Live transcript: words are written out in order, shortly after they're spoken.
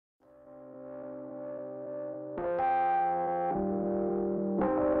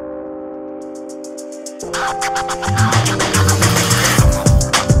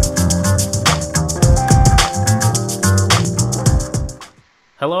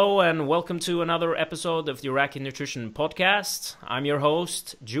Hello and welcome to another episode of the Iraqi Nutrition Podcast. I'm your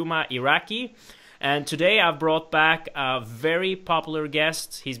host, Juma Iraqi, and today I've brought back a very popular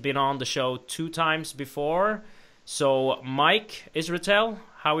guest. He's been on the show 2 times before. So, Mike Israetel,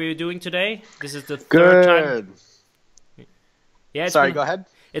 how are you doing today? This is the third time. Yeah, Go ahead.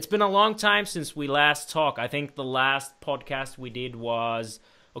 It's been a long time since we last talked. I think the last podcast we did was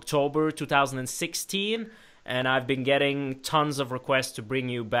October 2016. And I've been getting tons of requests to bring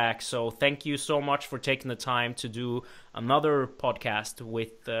you back. So thank you so much for taking the time to do another podcast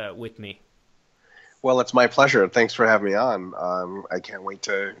with me. Well, it's my pleasure. Thanks for having me on. I can't wait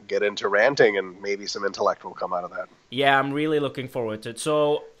to get into ranting, and maybe some intellect will come out of that. Yeah, I'm really looking forward to it.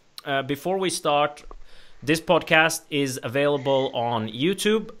 So before we start, this podcast is available on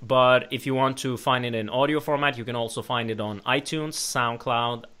YouTube, but if you want to find it in audio format, you can also find it on iTunes,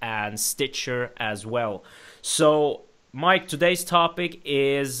 SoundCloud, and Stitcher as well. So, Mike, today's topic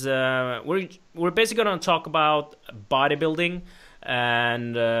is we're basically going to talk about bodybuilding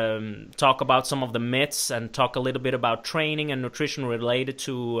and talk about some of the myths and talk a little bit about training and nutrition related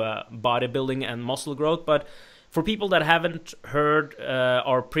to bodybuilding and muscle growth. But for people that haven't heard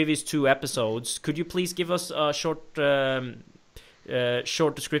our previous 2 episodes, could you please give us a short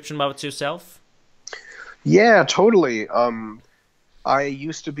description about yourself? Yeah, totally. I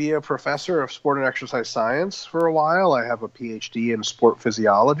used to be a professor of sport and exercise science for a while. I have a PhD in sport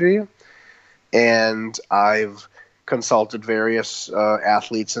physiology, and I've consulted various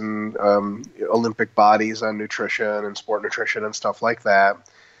athletes and Olympic bodies on nutrition and sport nutrition and stuff like that.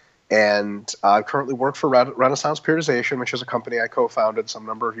 And I currently work for Renaissance Periodization, which is a company I co-founded some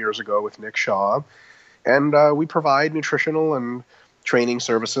number of years ago with Nick Shaw. And we provide nutritional and training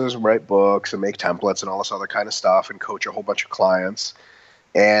services, write books and make templates and all this other kind of stuff, and coach a whole bunch of clients.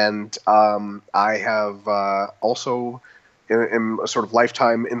 And I have also am a sort of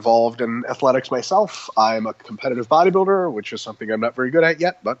lifetime involved in athletics myself. I'm a competitive bodybuilder, which is something I'm not very good at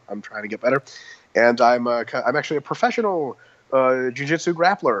yet, but I'm trying to get better. And I'm actually a professional Jiu Jitsu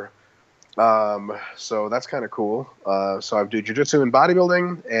grappler. So that's kind of cool. So I do Jiu Jitsu and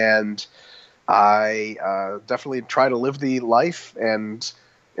bodybuilding, and I definitely try to live the life, and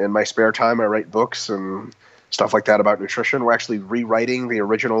in my spare time I write books and stuff like that about nutrition. We're actually rewriting the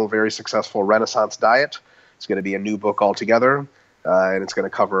original very successful Renaissance diet. It's going to be a new book altogether, and it's going to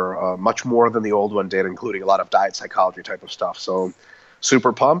cover much more than the old one did, including a lot of diet psychology type of stuff. So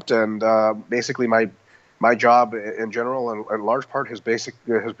super pumped, and basically my job in general and in large part has been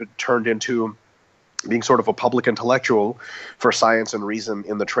turned into being sort of a public intellectual for science and reason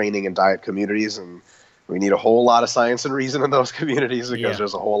in the training and diet communities. And we need a whole lot of science and reason in those communities because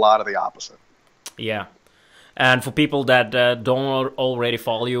there's a whole lot of the opposite. Yeah. And for people that don't already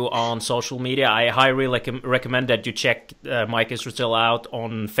follow you on social media, I highly recommend that you check Mike Israetel out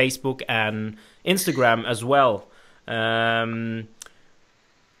on Facebook and Instagram as well.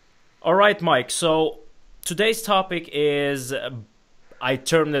 All right, Mike. So today's topic is, I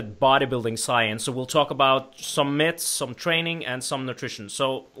termed it bodybuilding science. So we'll talk about some myths, some training, and some nutrition.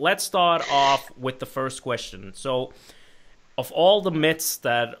 So let's start off with the first question. So of all the myths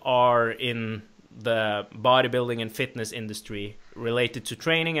that are in the bodybuilding and fitness industry related to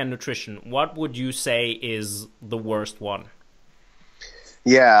training and nutrition, what would you say is the worst one?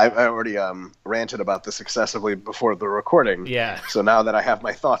 Yeah, I already ranted about this excessively before the recording. Yeah. So now that I have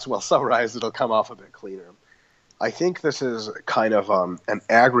my thoughts well summarized, it'll come off a bit cleaner. I think this is kind of an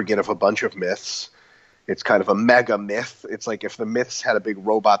aggregate of a bunch of myths. It's kind of a mega myth. It's like if the myths had a big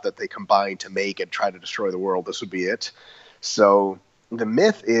robot that they combined to make and try to destroy the world, this would be it. So the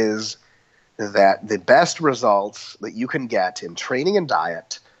myth is that the best results that you can get in training and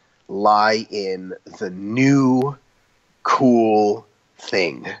diet lie in the new cool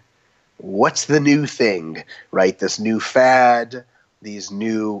thing. What's the new thing, right? This new fad, these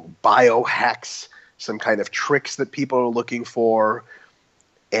new biohacks, some kind of tricks that people are looking for.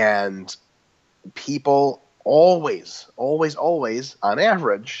 And people always, on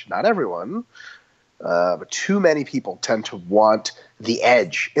average, not everyone, but too many people tend to want the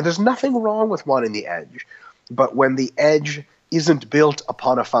edge. And there's nothing wrong with wanting the edge. But when the edge isn't built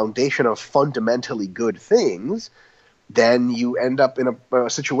upon a foundation of fundamentally good things, then you end up in a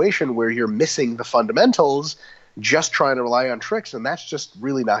situation where you're missing the fundamentals, just trying to rely on tricks, and that's just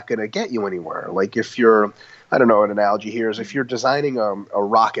really not going to get you anywhere. Like if you're, I don't know, an analogy here is if you're designing a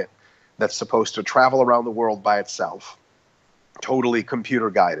rocket that's supposed to travel around the world by itself, totally computer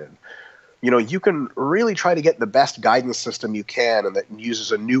guided, you can really try to get the best guidance system you can, and that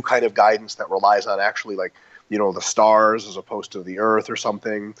uses a new kind of guidance that relies on actually like, the stars as opposed to the earth or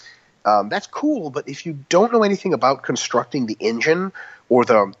something. That's cool, but if you don't know anything about constructing the engine or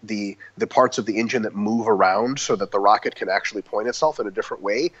the parts of the engine that move around so that the rocket can actually point itself in a different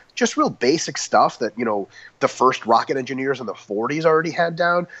way, just real basic stuff that, the first rocket engineers in the 40s already had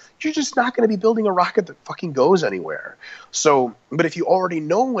down, you're just not going to be building a rocket that fucking goes anywhere. So, but if you already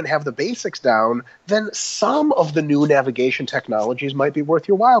know and have the basics down, then some of the new navigation technologies might be worth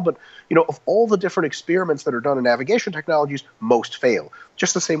your while. But, of all the different experiments that are done in navigation technologies, most fail.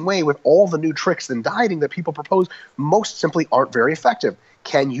 Just the same way with all the new tricks in dieting that people propose, most simply aren't very effective.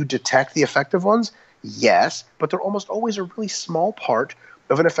 Can you detect the effective ones? Yes, but they're almost always a really small part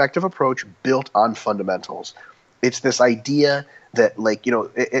of an effective approach built on fundamentals. It's this idea that, like,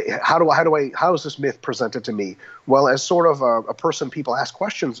 how is this myth presented to me? Well, as sort of a person, people ask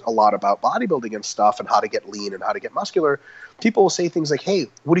questions a lot about bodybuilding and stuff and how to get lean and how to get muscular. People will say things like, hey,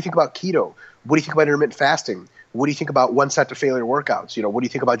 what do you think about keto? What do you think about intermittent fasting? What do you think about one set to failure workouts? What do you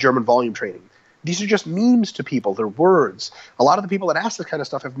think about German volume training? These are just memes to people. They're words. A lot of the people that ask this kind of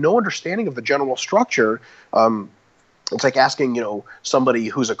stuff have no understanding of the general structure. It's like asking, somebody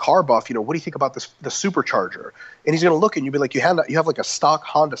who's a car buff, what do you think about the supercharger? And he's going to look and you'll be like, you have like a stock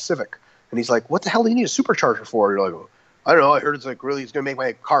Honda Civic. And he's like, what the hell do you need a supercharger for? You're like, well, I don't know. I heard it's like really, it's going to make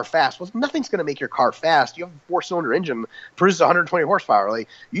my car fast. Well, nothing's going to make your car fast. You have a 4-cylinder engine, produces 120 horsepower. Like,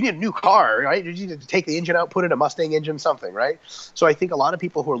 you need a new car, right? You need to take the engine out, put in a Mustang engine, something, right? So I think a lot of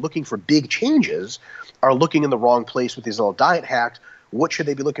people who are looking for big changes are looking in the wrong place with these little diet hacks. What should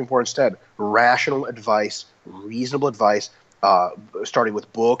they be looking for instead? Rational advice, reasonable advice, starting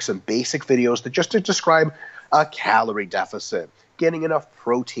with books and basic videos that just to describe a calorie deficit, getting enough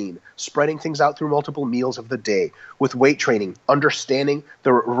protein, spreading things out through multiple meals of the day, with weight training, understanding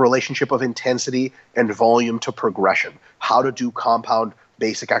the relationship of intensity and volume to progression, how to do compound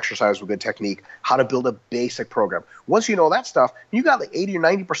basic exercise with good technique, how to build a basic program. Once you know that stuff, you got like 80 or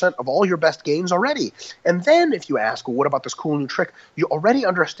 90% of all your best gains already. And then if you ask, well, what about this cool new trick? You already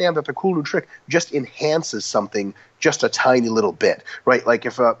understand that the cool new trick just enhances something just a tiny little bit, right? Like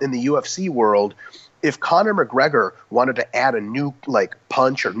if in the UFC world, if Conor McGregor wanted to add a new like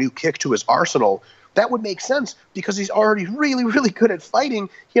punch or new kick to his arsenal, that would make sense because he's already really, really good at fighting.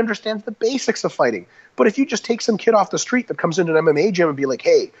 He understands the basics of fighting. But if you just take some kid off the street that comes into an MMA gym and be like,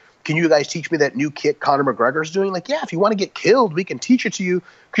 hey, can you guys teach me that new kick Conor McGregor's doing? Like, yeah, if you want to get killed, we can teach it to you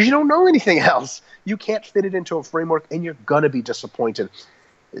because you don't know anything else. You can't fit it into a framework and you're going to be disappointed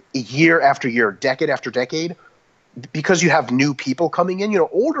year after year, decade after decade, because you have new people coming in.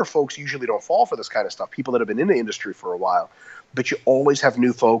 Older folks usually don't fall for this kind of stuff, people that have been in the industry for a while. But you always have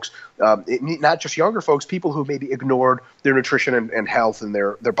new folks, not just younger folks, people who maybe ignored their nutrition and health and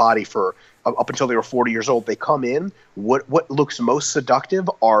their body for up until they were 40 years old. They come in. What looks most seductive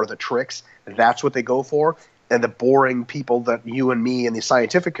are the tricks. That's what they go for. And the boring people that you and me and the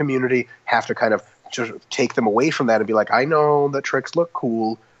scientific community have to kind of just take them away from that and be like, I know the tricks look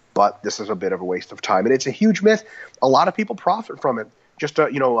cool, but this is a bit of a waste of time. And it's a huge myth. A lot of people profit from it. Just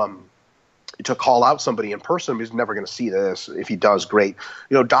to call out somebody in person, he's never going to see this. If he does, great.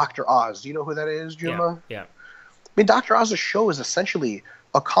 Dr. Oz. Do you know who that is, Juma? Yeah. I mean, Dr. Oz's show is essentially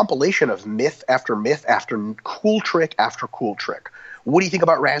a compilation of myth after cool trick after cool trick. What do you think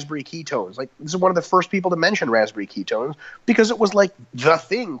about raspberry ketones? Like, this is one of the first people to mention raspberry ketones because it was like the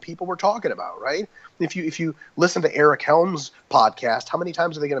thing people were talking about, right? If you listen to Eric Helms' podcast, how many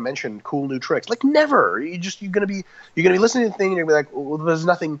times are they going to mention cool new tricks? Like, never. You're going to be listening to the thing and you're going to be like, well, there's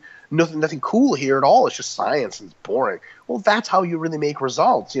nothing cool here at all. It's just science and it's boring. Well, that's how you really make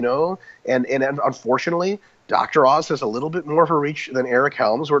results, And unfortunately, Dr. Oz has a little bit more of a reach than Eric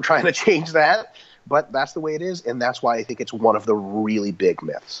Helms. We're trying to change that. But that's the way it is, and that's why I think it's one of the really big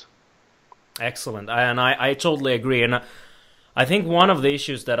myths. Excellent, and I totally agree. And I think one of the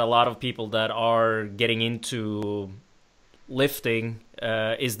issues that a lot of people that are getting into lifting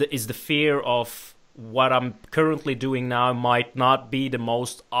is the fear of what I'm currently doing now might not be the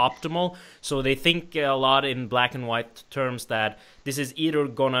most optimal. So they think a lot in black and white terms that this is either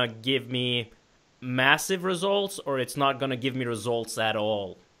gonna give me massive results or it's not gonna give me results at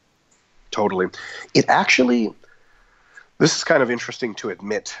all. Totally. It actually, this is kind of interesting to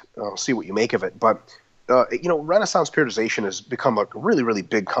admit. I'll see what you make of it. But, Renaissance Periodization has become a really, really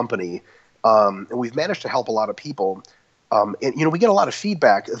big company. And we've managed to help a lot of people. And we get a lot of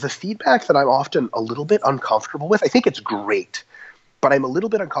feedback. The feedback that I'm often a little bit uncomfortable with, I think it's great, but I'm a little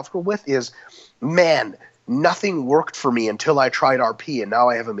bit uncomfortable with is, man, nothing worked for me until I tried RP and now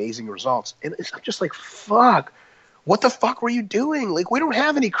I have amazing results. And I'm just like, fuck. what the fuck were you doing? Like, we don't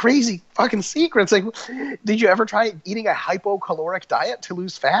have any crazy fucking secrets. Like, did you ever try eating a hypocaloric diet to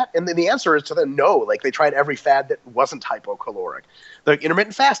lose fat? And then the answer is to them, no. Like, they tried every fad that wasn't hypocaloric. Like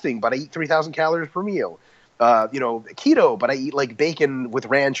intermittent fasting, but I eat 3,000 calories per meal. Keto, but I eat like bacon with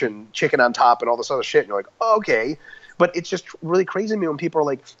ranch and chicken on top and all this other shit. And you're like, oh, okay. But it's just really crazy to me when people are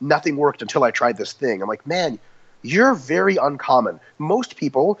like, nothing worked until I tried this thing. I'm like, man, you're very uncommon. Most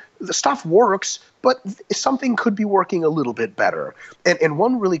people, the stuff works, but something could be working a little bit better. And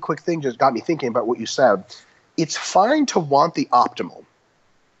one really quick thing just got me thinking about what you said. It's fine to want the optimal,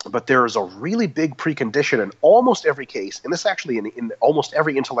 but there is a really big precondition in almost every case, and this actually in almost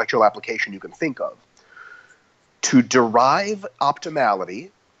every intellectual application you can think of. To derive optimality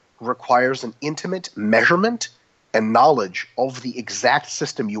requires an intimate measurement and knowledge of the exact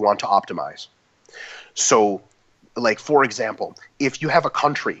system you want to optimize. So, like, for example, if you have a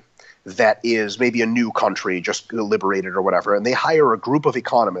country that is maybe a new country, just liberated or whatever, and they hire a group of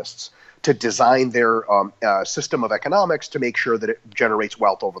economists to design their system of economics to make sure that it generates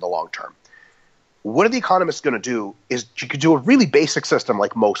wealth over the long term. What are the economists going to do is you could do a really basic system,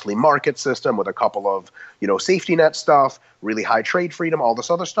 like mostly market system with a couple of, safety net stuff, really high trade freedom, all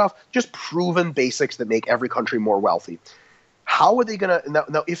this other stuff, just proven basics that make every country more wealthy. How are they going to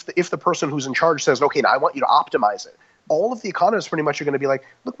now if the person who's in charge says, okay, now I want you to optimize it, all of the economists pretty much are going to be like,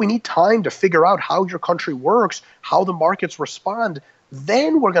 look, we need time to figure out how your country works, how the markets respond.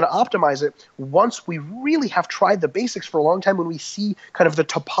 Then we're going to optimize it once we really have tried the basics for a long time, when we see kind of the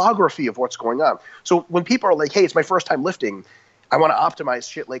topography of what's going on. So when people are like, hey, it's my first time lifting, I want to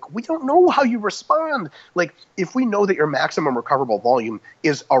optimize shit. Like, we don't know how you respond. Like, if we know that your maximum recoverable volume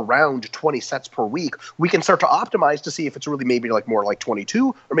is around 20 sets per week, we can start to optimize to see if it's really maybe like more like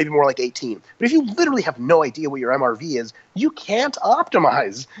 22 or maybe more like 18. But if you literally have no idea what your MRV is, you can't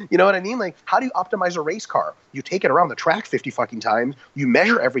optimize. You know what I mean? Like, how do you optimize a race car? You take it around the track 50 fucking times, you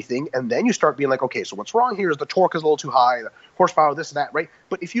measure everything, and then you start being like, okay, so what's wrong here is the torque is a little too high, the horsepower, this and that, right?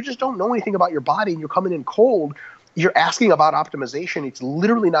 But if you just don't know anything about your body and you're coming in cold, you're asking about optimization. It's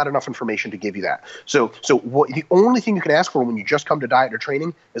literally not enough information to give you that. So the only thing you can ask for when you just come to diet or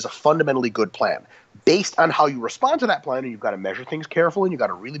training is a fundamentally good plan. Based on how you respond to that plan, and you've got to measure things carefully, and you've got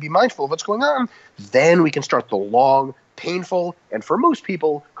to really be mindful of what's going on, then we can start the long, painful, and for most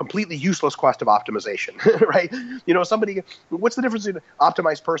people, completely useless quest of optimization, right? What's the difference in an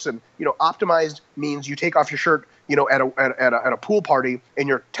optimized person? Optimized means you take off your shirt, at a pool party and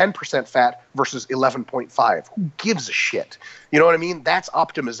you're 10% fat versus 11.5. Who gives a shit? You know what I mean? That's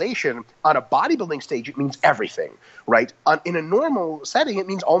optimization. On a bodybuilding stage, it means everything, right? In a normal setting, it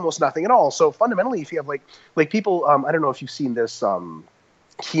means almost nothing at all. So fundamentally, if you have like people, I don't know if you've seen this,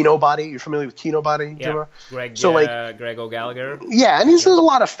 Kino Body. You're familiar with Kino Body? Yeah, Greg O'Gallagher. Yeah, and there's a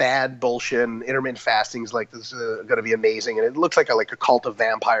lot of fad bullshit, and intermittent fasting's like, this is going to be amazing, and it looks like a cult of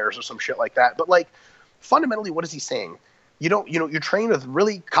vampires or some shit like that. But like, fundamentally, what is he saying? You train with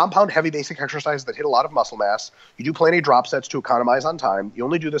really compound, heavy, basic exercises that hit a lot of muscle mass. You do plenty of drop sets to economize on time. You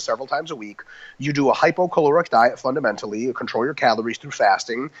only do this several times a week. You do a hypocaloric diet fundamentally. You control your calories through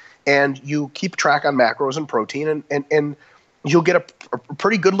fasting, and you keep track on macros and protein, and you'll get a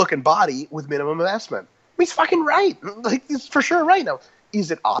pretty good-looking body with minimum investment. I mean, he's fucking right. Like, it's for sure right. Now, is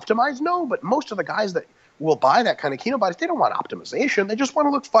it optimized? No, but most of the guys that will buy that kind of keto bodies, they don't want optimization. They just want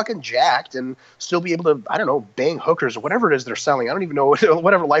to look fucking jacked and still be able to, I don't know, bang hookers or whatever it is they're selling. I don't even know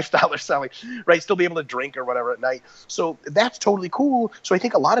whatever lifestyle they're selling, right? Still be able to drink or whatever at night. So that's totally cool. So I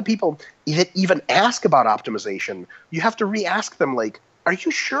think a lot of people that even ask about optimization, you have to re-ask them, like, are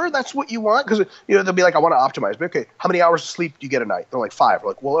you sure that's what you want? Because they'll be like, I want to optimize. But okay, how many hours of sleep do you get a night? They're like 5. We're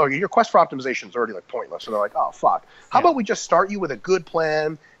like, well, your quest for optimization is already like pointless. And they're like, oh fuck. How about we just start you with a good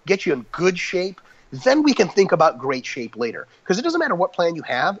plan, get you in good shape, then we can think about great shape later. Because it doesn't matter what plan you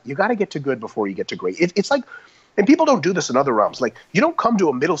have, you got to get to good before you get to great. It's like, and people don't do this in other realms. Like, you don't come to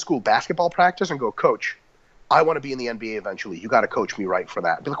a middle school basketball practice and go, coach, I want to be in the NBA eventually. You got to coach me right for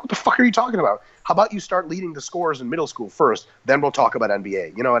that. Be like, what the fuck are you talking about? How about you start leading the scores in middle school first, then we'll talk about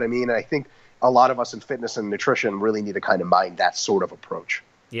NBA. You know what I mean? And I think a lot of us in fitness and nutrition really need to kind of mind that sort of approach.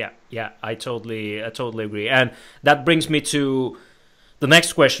 Yeah, I totally agree. And that brings me to the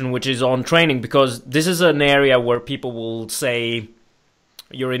next question, which is on training, because this is an area where people will say,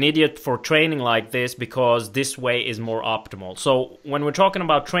 you're an idiot for training like this because this way is more optimal. So when we're talking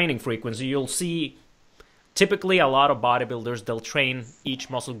about training frequency, you'll see typically a lot of bodybuilders, they'll train each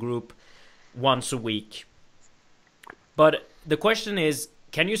muscle group once a week. But the question is,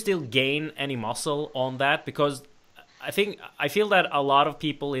 can you still gain any muscle on that? Because I feel that a lot of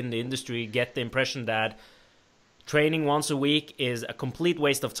people in the industry get the impression that training once a week is a complete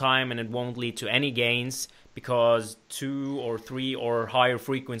waste of time and it won't lead to any gains because 2 or 3 or higher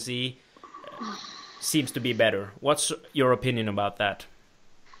frequency seems to be better. What's your opinion about that?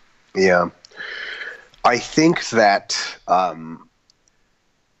 Yeah. I think that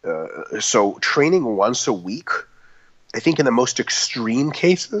so training once a week, I think in the most extreme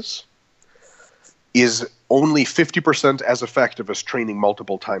cases, is only 50% as effective as training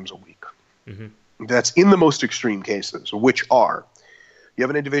multiple times a week. Mm-hmm. That's in the most extreme cases, which are you have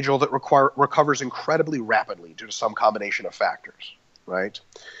an individual that recovers incredibly rapidly due to some combination of factors, right?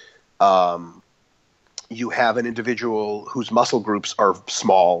 You have an individual whose muscle groups are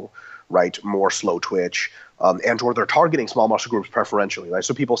small, right, more slow twitch, and or they're targeting small muscle groups preferentially, right?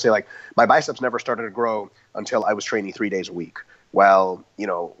 So people say, like, my biceps never started to grow until I was training 3 days a week. Well,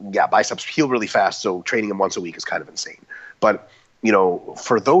 yeah, biceps heal really fast, so training them once a week is kind of insane. But,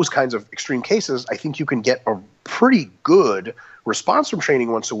 for those kinds of extreme cases, I think you can get a pretty good response from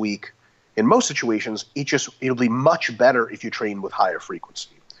training once a week. In most situations, it'll be much better if you train with higher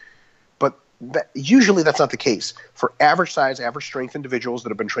frequency. But usually that's not the case. For average size, average strength individuals that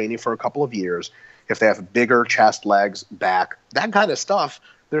have been training for a couple of years, if they have bigger chest, legs, back, that kind of stuff,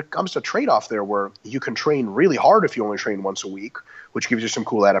 there comes a trade-off there where you can train really hard if you only train once a week, which gives you some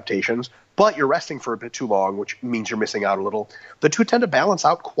cool adaptations, but you're resting for a bit too long, which means you're missing out a little. The two tend to balance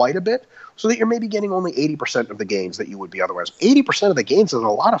out quite a bit so that you're maybe getting only 80% of the gains that you would be otherwise. 80% of the gains is a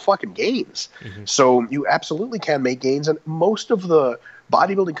lot of fucking gains. Mm-hmm. So you absolutely can make gains, and most of the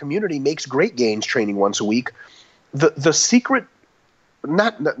bodybuilding community makes great gains training once a week. The secret,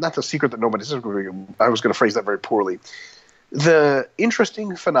 not the secret that nobody's, I was going to phrase that very poorly. The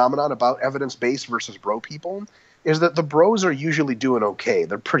interesting phenomenon about evidence-based versus bro people is that the bros are usually doing okay.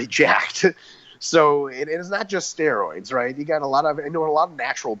 They're pretty jacked. So it is not just steroids, right? You got I know a lot of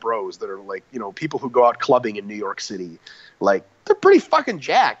natural bros that are like, people who go out clubbing in New York City. Like, they're pretty fucking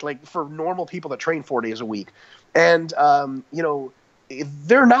jacked, like, for normal people that train 4 days a week. And,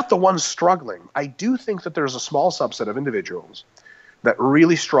 they're not the ones struggling. I do think that there's a small subset of individuals that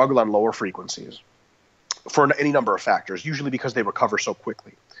really struggle on lower frequencies for any number of factors, usually because they recover so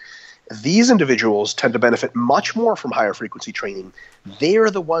quickly. These individuals tend to benefit much more from higher frequency training. They're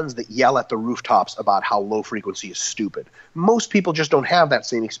the ones that yell at the rooftops about how low frequency is stupid. Most people just don't have that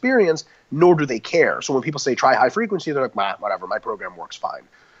same experience, nor do they care. So when people say try high frequency, they're like, whatever, my program works fine.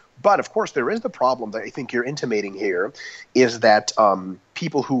 But, of course, there is the problem that I think you're intimating here is that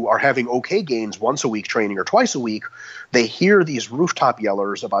people who are having okay gains once a week training or twice a week, they hear these rooftop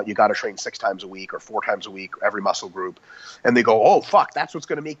yellers about you got to train 6 times a week or 4 times a week, every muscle group, and they go, oh, fuck, that's what's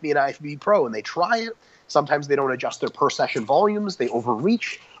going to make me an IFBB pro, and they try it. Sometimes they don't adjust their per-session volumes, they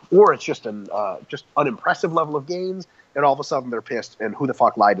overreach, or it's just an unimpressive level of gains, and all of a sudden they're pissed, and who the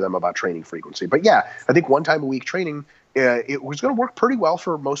fuck lied to them about training frequency? But yeah, I think 1 time a week training, it was going to work pretty well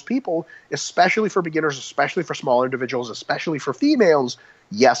for most people, especially for beginners, especially for smaller individuals, especially for females.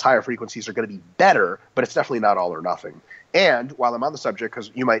 Yes, higher frequencies are going to be better, but it's definitely not all or nothing. And while I'm on the subject,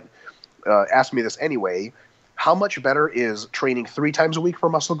 because you might ask me this anyway, how much better is training 3 times a week per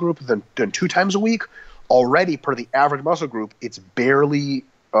muscle group than 2 times a week? Already, per the average muscle group, it's barely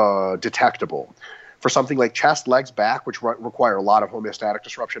detectable. For something like chest, legs, back, which require a lot of homeostatic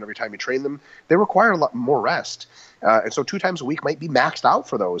disruption every time you train them, they require a lot more rest. And so 2 times a week might be maxed out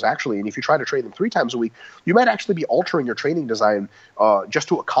for those, actually. And if you try to train them 3 times a week, you might actually be altering your training design just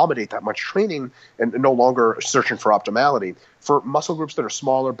to accommodate that much training and no longer searching for optimality. For muscle groups that are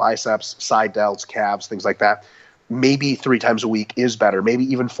smaller, biceps, side delts, calves, things like that, maybe 3 times a week is better. Maybe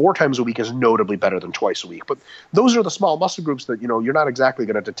even 4 times a week is notably better than twice a week. But those are the small muscle groups that, you're not exactly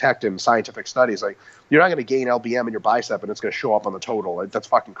going to detect in scientific studies. Like, you're not going to gain LBM in your bicep and it's going to show up on the total. That's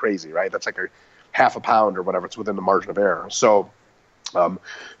fucking crazy, right? That's like a half a pound or whatever. It's within the margin of error. So,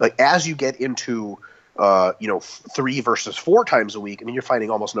 as you get into, 3 versus 4 times a week, I mean, you're finding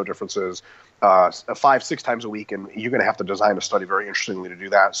almost no differences. 5, 6 times a week, and you're going to have to design a study very interestingly to do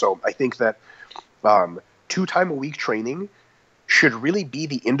that. So I think that 2 time a week training should really be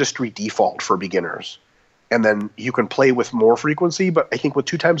the industry default for beginners. And then you can play with more frequency, but I think with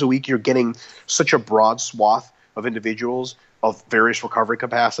 2 times a week, you're getting such a broad swath of individuals of various recovery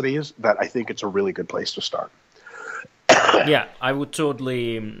capacities that I think it's a really good place to start. Yeah, I would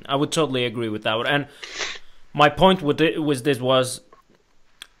totally agree with that. And my point with it was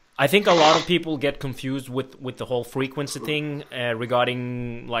I think a lot of people get confused with the whole frequency thing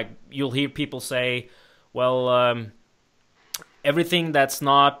regarding, like, you'll hear people say, well, everything that's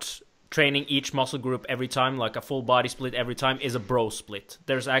not training each muscle group every time, like a full body split every time, is a bro split.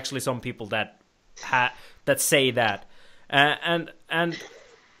 There's actually some people that say that. And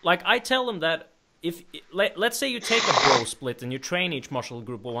like, I tell them that let's say you take a bro split and you train each muscle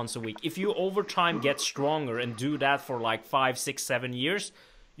group once a week. If you over time get stronger and do that for like 5, 6, 7 years,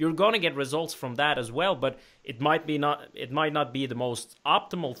 you're gonna get results from that as well. But it might not be the most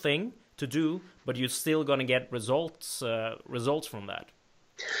optimal thing to do, but you're still gonna get results from that.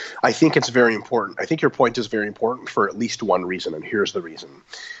 I think it's very important. I think your point is very important for at least one reason, and here's the reason.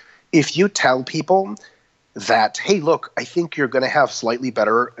 If you tell people that, hey, look, I think you're going to have slightly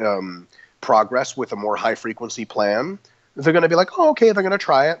better progress with a more high-frequency plan, they're going to be like, oh, okay, they're going to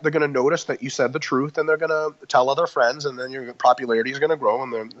try it. They're going to notice that you said the truth, and they're going to tell other friends, and then your popularity is going to grow,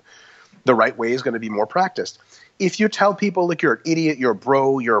 and then the right way is going to be more practiced. If you tell people, like, you're an idiot, you're a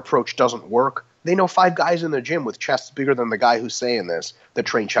bro, your approach doesn't work, they know 5 guys in the gym with chests bigger than the guy who's saying this that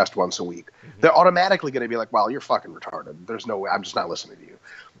train chest once a week. Mm-hmm. They're automatically going to be like, well, you're fucking retarded. There's no way. I'm just not listening to you.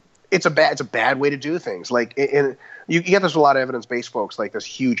 It's a bad way to do things. Like, you get this with a lot of evidence-based folks, like this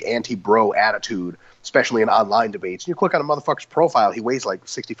huge anti-bro attitude, especially in online debates. And you click on a motherfucker's profile, he weighs like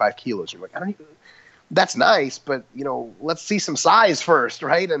 65 kilos. You're like, I don't even. That's nice, but, let's see some size first,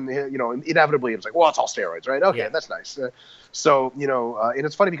 right? And, inevitably it's like, well, it's all steroids, right? Okay, yeah. That's nice. And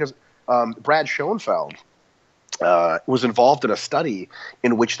it's funny because Brad Schoenfeld was involved in a study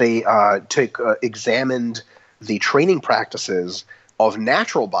in which they examined the training practices of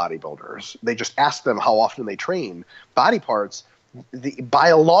natural bodybuilders. They just asked them how often they train body parts. By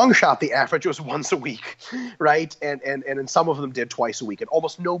a long shot, the average was once a week, right? And some of them did twice a week, and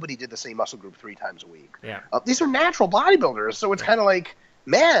almost nobody did the same muscle group 3 times a week. Yeah. These are natural bodybuilders, so it's kind of like,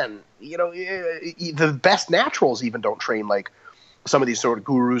 man, the best naturals even don't train like some of these sort of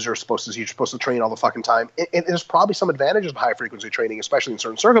gurus are supposed to. You're supposed to train all the fucking time. And there's probably some advantages of high frequency training, especially in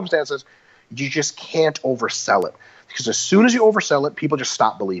certain circumstances. You just can't oversell it, because as soon as you oversell it, people just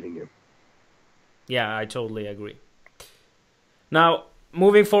stop believing you. Yeah, I totally agree. Now,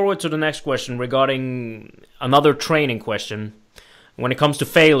 moving forward to the next question regarding another training question. When it comes to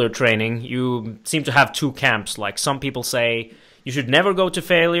failure training, you seem to have 2 camps. Like, some people say you should never go to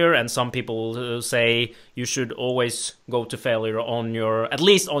failure, and some people say you should always go to failure at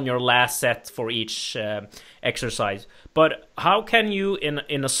least on your last set for each exercise. But how can you,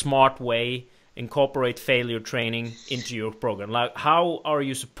 in a smart way, incorporate failure training into your program? Like, how are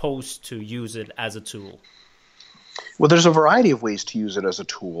you supposed to use it as a tool? Well, there's a variety of ways to use it as a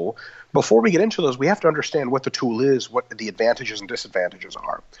tool. Before we get into those, we have to understand what the tool is, what the advantages and disadvantages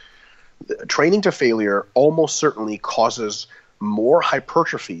are. Training to failure almost certainly causes more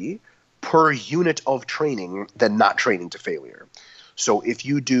hypertrophy per unit of training than not training to failure. So if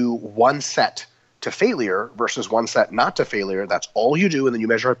you do 1 set to failure versus 1 set not to failure, that's all you do, and then you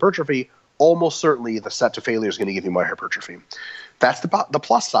measure hypertrophy, almost certainly the set to failure is going to give you more hypertrophy. That's the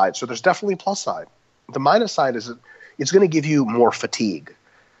plus side. So there's definitely a plus side. The minus side is it's going to give you more fatigue.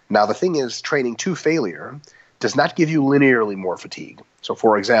 Now, the thing is, training to failure does not give you linearly more fatigue. So,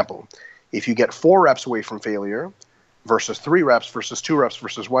 for example, if you get 4 reps away from failure versus 3 reps versus 2 reps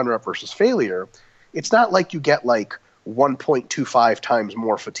versus 1 rep versus failure, it's not like you get like 1.25 times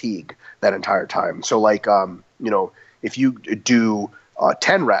more fatigue that entire time. So, like, if you do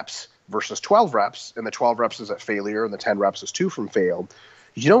 10 reps versus 12 reps, and the 12 reps is at failure and the 10 reps is 2 from fail,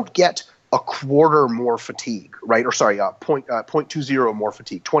 you don't get a quarter more fatigue, right? Or sorry, 0.20 more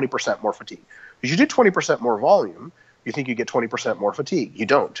fatigue, 20% more fatigue. Because you did 20% more volume, you think you get 20% more fatigue. You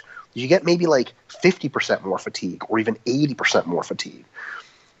don't. You get maybe like 50% more fatigue or even 80% more fatigue.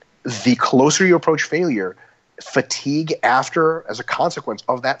 The closer you approach failure, fatigue after, as a consequence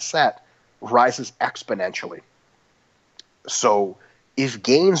of that set, rises exponentially. So if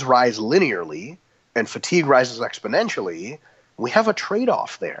gains rise linearly and fatigue rises exponentially, we have a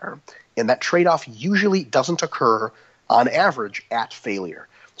trade-off there. And that trade-off usually doesn't occur on average at failure.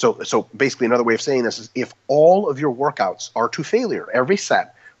 So basically another way of saying this is, if all of your workouts are to failure, every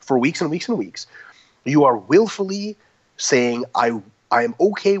set, for weeks and weeks and weeks, you are willfully saying, I am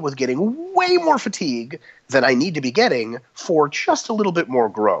okay with getting way more fatigue than I need to be getting for just a little bit more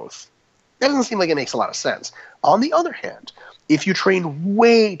growth. That doesn't seem like it makes a lot of sense. On the other hand, if you train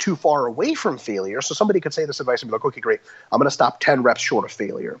way too far away from failure, so somebody could say this advice and be like, okay, great, I'm going to stop 10 reps short of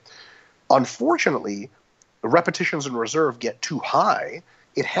failure. Unfortunately, the repetitions in reserve get too high.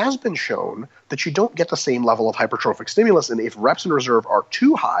 It has been shown that you don't get the same level of hypertrophic stimulus, and if reps in reserve are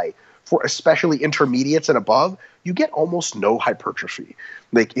too high, for especially intermediates and above, you get almost no hypertrophy.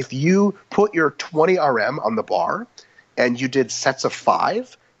 Like, if you put your 20 RM on the bar and you did sets of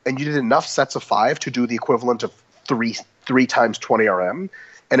 5, and you did enough sets of 5 to do the equivalent of three times 20 RM,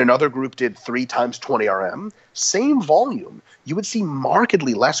 and another group did 3 times 20 RM, same volume, you would see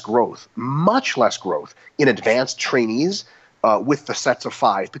markedly less growth, much less growth in advanced trainees with the sets of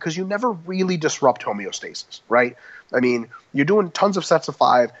 5 because you never really disrupt homeostasis, right? I mean, you're doing tons of sets of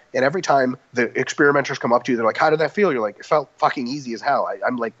 5, and every time the experimenters come up to you, they're like, how did that feel? You're like, it felt fucking easy as hell.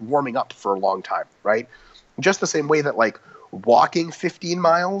 I'm like warming up for a long time, right? Just the same way that like walking 15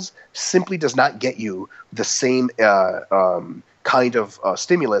 miles simply does not get you the same kind of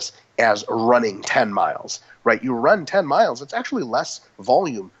stimulus as running 10 miles, right? You run 10 miles, it's actually less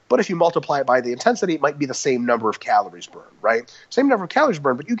volume, but if you multiply it by the intensity, it might be the same number of calories burned, right? Same number of calories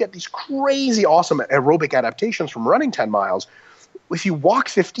burned, but you get these crazy awesome aerobic adaptations from running 10 miles. If you walk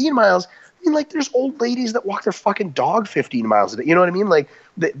 15 miles, I mean, like, there's old ladies that walk their fucking dog 15 miles a day. You know what I mean? Like,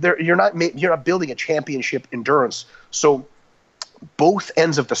 you're not building a championship endurance. So both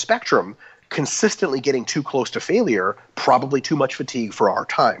ends of the spectrum, consistently getting too close to failure, probably too much fatigue for our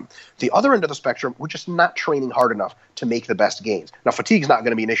time. The other end of the spectrum, we're just not training hard enough to make the best gains. Now, fatigue's not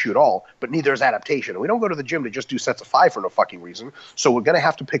going to be an issue at all, but neither is adaptation. And we don't go to the gym to just do sets of 5 for no fucking reason. So we're going to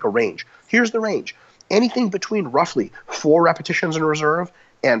have to pick a range. Here's the range. Anything between roughly 4 repetitions in reserve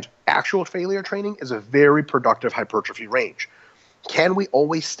and actual failure training is a very productive hypertrophy range. Can we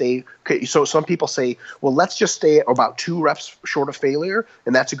always stay? Okay, so some people say, well, let's just stay about 2 reps short of failure,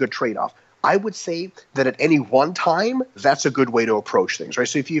 and that's a good trade-off. I would say that at any one time, that's a good way to approach things, right?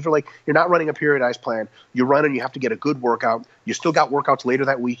 So if you're like, you're not running a periodized plan, you run and you have to get a good workout, you still got workouts later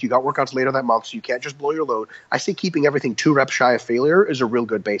that week, you got workouts later that month, so you can't just blow your load. I say keeping everything 2 reps shy of failure is a real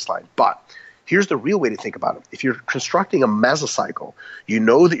good baseline. But here's the real way to think about it. If you're constructing a mesocycle, you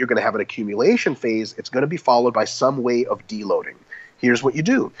know that you're going to have an accumulation phase. It's going to be followed by some way of deloading. Here's what you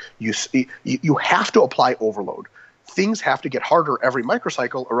do. You have to apply overload. Things have to get harder every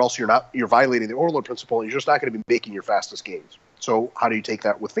microcycle, or else you're violating the overload principle, and you're just not going to be making your fastest gains. So how do you take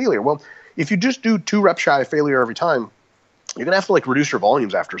that with failure? Well, if you just do 2 reps shy of failure every time, you're going to have to like reduce your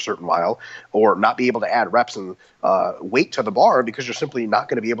volumes after a certain while, or not be able to add reps and weight to the bar because you're simply not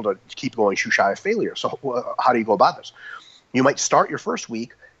going to be able to keep going too shy of failure. So how do you go about this? You might start your first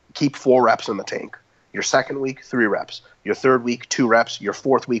week, keep 4 reps in the tank. Your second week, 3 reps. Your third week, 2 reps. Your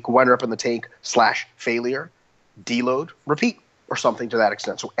fourth week, 1 rep in the tank / failure. Deload, repeat, or something to that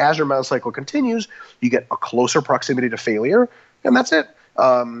extent. So as your mesocycle continues, you get a closer proximity to failure, and that's it.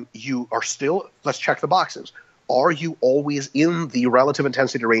 You are still, let's check the boxes. Are you always in the relative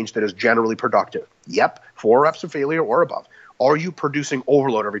intensity range that is generally productive? Yep. 4 reps of failure or above. Are you producing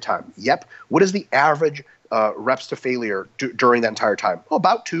overload every time? Yep. What is the average reps to failure during that entire time? Well,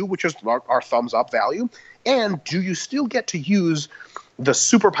 about 2, which is our thumbs up value. And do you still get to use the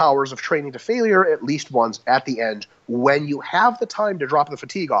superpowers of training to failure at least once at the end when you have the time to drop the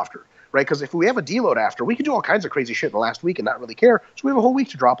fatigue after, right? Because if we have a deload after, we can do all kinds of crazy shit in the last week and not really care. So we have a whole week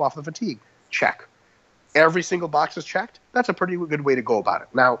to drop off the fatigue. Check. Every single box is checked. That's a pretty good way to go about it.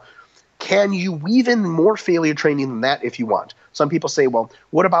 Now, can you weave in more failure training than that if you want? Some people say, well,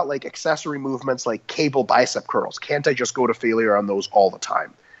 what about like accessory movements like cable bicep curls? Can't I just go to failure on those all the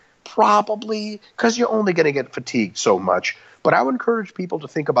time? Probably, because you're only going to get fatigued so much. But I would encourage people to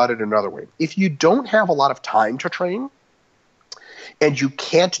think about it another way. If you don't have a lot of time to train and you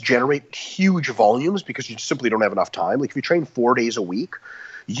can't generate huge volumes because you simply don't have enough time, like if you train 4 days a week,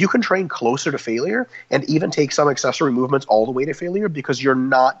 you can train closer to failure and even take some accessory movements all the way to failure because you're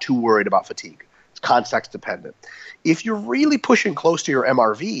not too worried about fatigue. It's context dependent. If you're really pushing close to your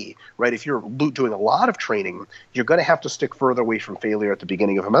MRV, right, if you're doing a lot of training, you're going to have to stick further away from failure at the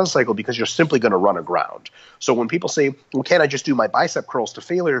beginning of a mesocycle because you're simply going to run aground. So when people say, well, can't I just do my bicep curls to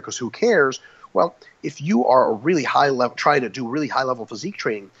failure because who cares? Well, if you are a really high level, trying to do really high level physique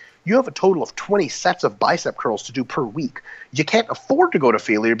training, you have a total of 20 sets of bicep curls to do per week. You can't afford to go to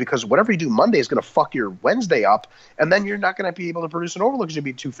failure because whatever you do Monday is going to fuck your Wednesday up, and then you're not going to be able to produce an overload because you'll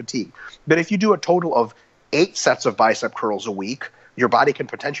be too fatigued. But if you do a total of 8 sets of bicep curls a week, your body can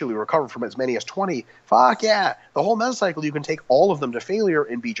potentially recover from as many as 20. Fuck yeah. The whole mesocycle, you can take all of them to failure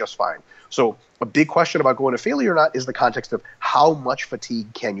and be just fine. So a big question about going to failure or not is the context of how much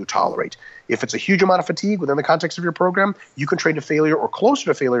fatigue can you tolerate. If it's a huge amount of fatigue within the context of your program, you can train to failure or closer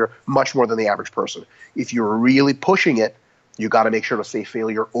to failure much more than the average person. If you're really pushing it, you got to make sure to say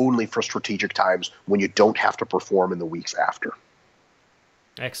failure only for strategic times when you don't have to perform in the weeks after.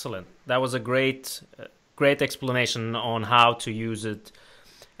 Excellent. That was a great explanation on how to use it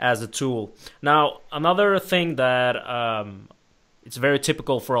as a tool. Now, another thing that it's very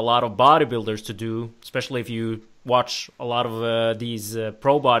typical for a lot of bodybuilders to do, especially if you watch a lot of these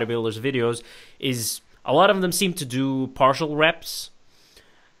pro bodybuilders videos, is a lot of them seem to do partial reps,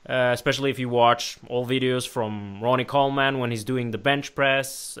 especially if you watch all videos from Ronnie Coleman when he's doing the bench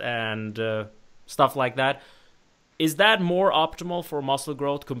press and stuff like that. is that more optimal for muscle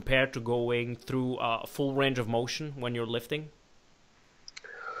growth compared to going through a full range of motion when you're lifting?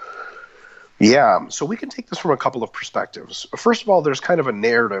 Yeah, so we can take this from a couple of perspectives. First of all, there's kind of a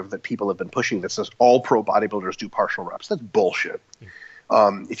narrative that people have been pushing that says all pro bodybuilders do partial reps. That's bullshit.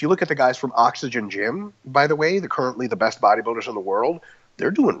 If you look at the guys from Oxygen Gym, by the way, currently the best bodybuilders in the world,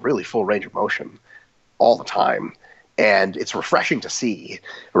 they're doing really full range of motion all the time. And it's refreshing to see,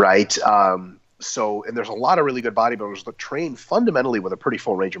 right? And there's a lot of really good bodybuilders that train fundamentally with a pretty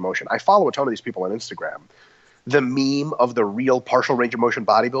full range of motion. I follow a ton of these people on Instagram. The meme of the real partial range of motion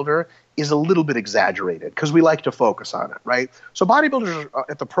bodybuilder is a little bit exaggerated because we like to focus on it, right? So bodybuilders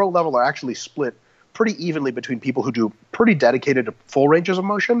at the pro level are actually split pretty evenly between people who do pretty dedicated to full ranges of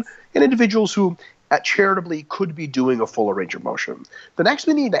motion and individuals who charitably could be doing a fuller range of motion. The next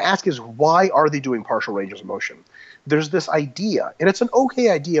thing we need to ask is, why are they doing partial ranges of motion? There's this idea, and it's an okay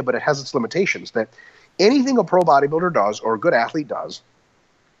idea, but it has its limitations, that anything a pro bodybuilder does or a good athlete does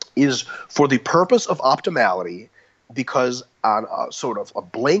is for the purpose of optimality, because on a sort of a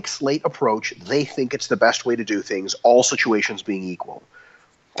blank slate approach, they think it's the best way to do things, all situations being equal.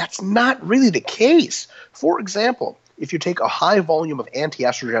 That's not really the case. For example, if you take a high volume of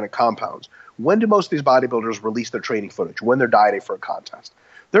anti-estrogenic compounds, when do most of these bodybuilders release their training footage? When they're dieting for a contest.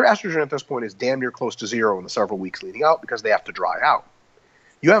 Their estrogen at this point is damn near close to zero in the several weeks leading out because they have to dry out.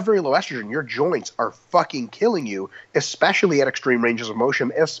 You have very low estrogen, your joints are fucking killing you, especially at extreme ranges of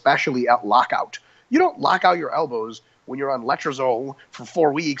motion, especially at lockout. You don't lock out your elbows when you're on letrozole for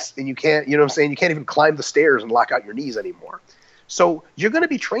 4 weeks and you can't, you know what I'm saying, you can't even climb the stairs and lock out your knees anymore. So you're going to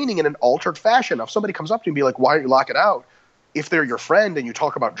be training in an altered fashion. Now, if somebody comes up to you and be like, why aren't you locking out? If they're your friend and you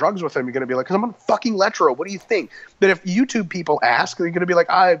talk about drugs with them, you're going to be like, 'cause I'm on fucking letro. What do you think? But if YouTube people ask, they're going to be like,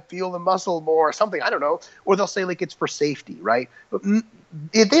 I feel the muscle more or something. I don't know. Or they'll say like it's for safety, right? But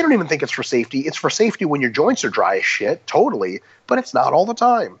they don't even think it's for safety. It's for safety when your joints are dry as shit, totally. But it's not all the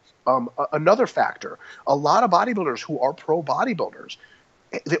time. Another factor, a lot of bodybuilders who are pro bodybuilders,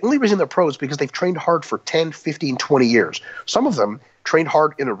 the only reason they're pros is because they've trained hard for 10, 15, 20 years. Some of them trained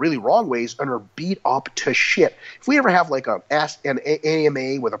hard in a really wrong ways and are beat up to shit. If we ever have like an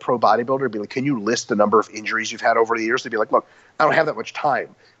AMA with a pro bodybuilder, be like, can you list the number of injuries you've had over the years? They'd be like, look, I don't have that much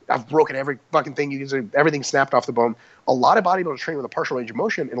time. I've broken every fucking thing. Everything snapped off the bone. A lot of bodybuilders train with a partial range of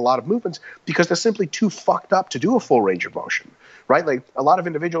motion in a lot of movements because they're simply too fucked up to do a full range of motion, right? Like a lot of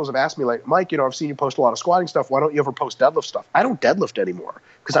individuals have asked me like, Mike, I've seen you post a lot of squatting stuff. Why don't you ever post deadlift stuff? I don't deadlift anymore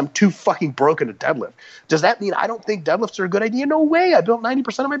because I'm too fucking broken to deadlift. Does that mean I don't think deadlifts are a good idea? No way. I built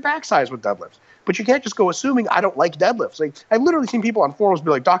 90% of my back size with deadlifts. But you can't just go assuming I don't like deadlifts. Like I've literally seen people on forums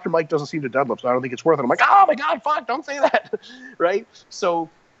be like, Dr. Mike doesn't seem to deadlift, so I don't think it's worth it. I'm like, oh my God, fuck, don't say that, right? So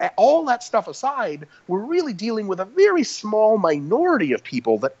all that stuff aside, we're really dealing with a very small minority of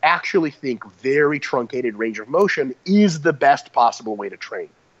people that actually think very truncated range of motion is the best possible way to train,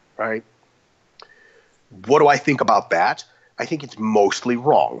 right? What do I think about that? I think it's mostly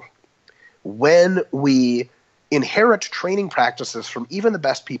wrong. When we inherit training practices from even the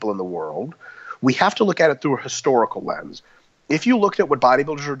best people in the world, we have to look at it through a historical lens. If you looked at what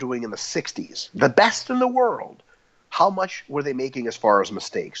bodybuilders were doing in the 60s, the best in the world, how much were they making as far as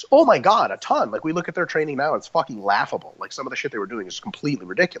mistakes? Oh my God, a ton. Like we look at their training now, it's fucking laughable. Like some of the shit they were doing is completely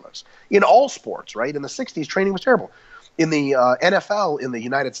ridiculous. In all sports, right? In the 60s, training was terrible. In the NFL in the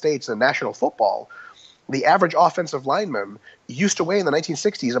United States and national football, the average offensive lineman used to weigh in the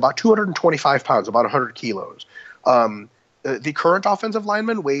 1960s about 225 pounds, about 100 kilos. The current offensive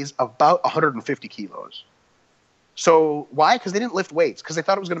lineman weighs about 150 kilos. So why? Because they didn't lift weights, because they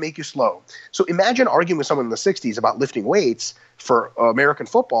thought it was going to make you slow. So imagine arguing with someone in the 60s about lifting weights for American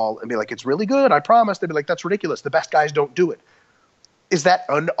football and be like, it's really good, I promise. They'd be like, that's ridiculous. The best guys don't do it. Is that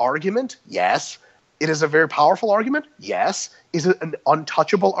an argument? Yes. It is a very powerful argument? Yes. Is it an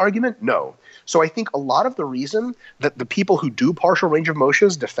untouchable argument? No. So I think a lot of the reason that the people who do partial range of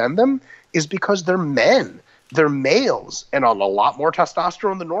motions defend them is because they're men. They're males and on a lot more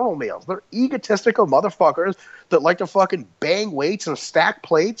testosterone than normal males. They're egotistical motherfuckers that like to fucking bang weights and stack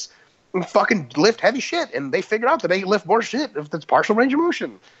plates and fucking lift heavy shit. And they figured out that they can lift more shit if it's partial range of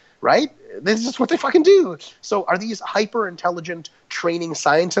motion, right? This is just what they fucking do. So are these hyper-intelligent training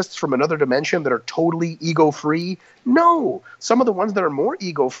scientists from another dimension that are totally ego-free? No. Some of the ones that are more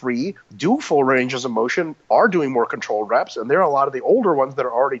ego-free do full ranges of motion, are doing more controlled reps, and there are a lot of the older ones that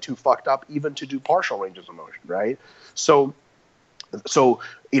are already too fucked up even to do partial ranges of motion, right? So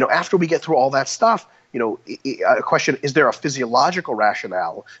after we get through all that stuff, a question, is there a physiological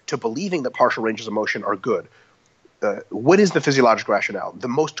rationale to believing that partial ranges of motion are good? What is the physiological rationale? The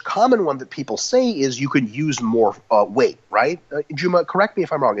most common one that people say is you could use more weight, right? Juma, correct me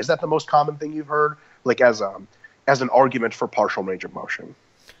if I'm wrong. Is that the most common thing you've heard, like as as an argument for partial range of motion.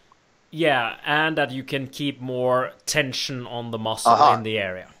 Yeah, and that you can keep more tension on the muscle in the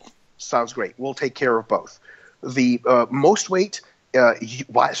area. Sounds great. We'll take care of both. The most weight,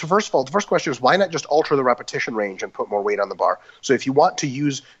 so first of all, the first question is, why not just alter the repetition range and put more weight on the bar? So if you want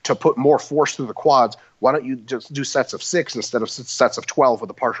to put more force through the quads, why don't you just do sets of 6 instead of sets of 12 with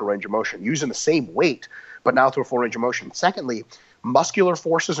a partial range of motion, using the same weight, but now through a full range of motion. Secondly, muscular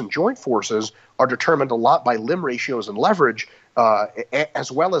forces and joint forces are determined a lot by limb ratios and leverage,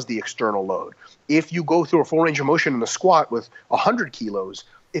 as well as the external load. If you go through a full range of motion in the squat with 100 kilos,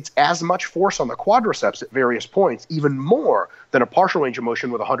 it's as much force on the quadriceps at various points, even more than a partial range of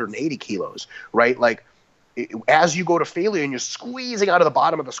motion with 180 kilos, right? Like, as you go to failure and you're squeezing out of the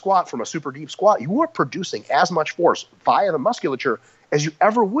bottom of the squat from a super deep squat, you are producing as much force via the musculature as you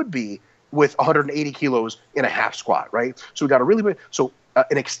ever would be with 180 kilos in a half squat, right? So we got a really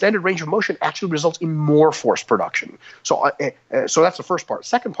an extended range of motion actually results in more force production. So that's the first part.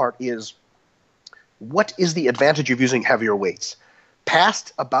 Second part is, what is the advantage of using heavier weights?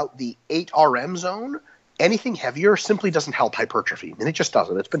 Past about the 8 RM zone, anything heavier simply doesn't help hypertrophy, and it just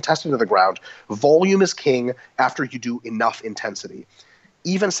doesn't. It's been tested to the ground. Volume is king after you do enough intensity.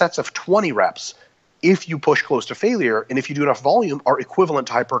 Even sets of 20 reps, if you push close to failure and if you do enough volume, are equivalent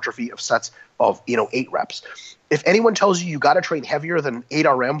to hypertrophy of sets of 8 reps. If anyone tells you got to train heavier than 8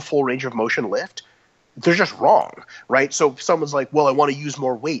 RM full range of motion lift, they're just wrong, right? So if someone's like, well, I want to use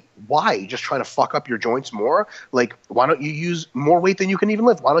more weight. Why? Just trying to fuck up your joints more? Like, why don't you use more weight than you can even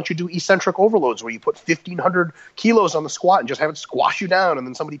lift? Why don't you do eccentric overloads where you put 1,500 kilos on the squat and just have it squash you down, and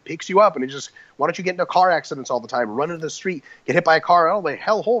then somebody picks you up, and why don't you get into car accidents all the time, run into the street, get hit by a car, a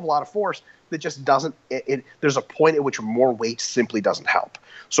whole of a lot of force that just doesn't, there's a point at which more weight simply doesn't help.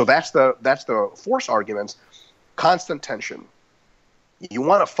 So that's the force arguments. Constant tension. You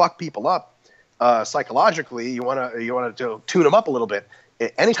want to fuck people up. Psychologically, you want to tune them up a little bit.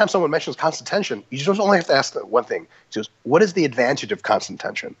 Anytime someone mentions constant tension, you just only have to ask one thing. It's just, what is the advantage of constant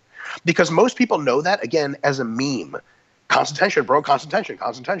tension? Because most people know that, again, as a meme. Constant tension, bro, constant tension,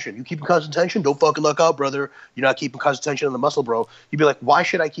 constant tension. You keep constant tension, don't fucking luck out, brother. You're not keeping constant tension in the muscle, bro. You'd be like, why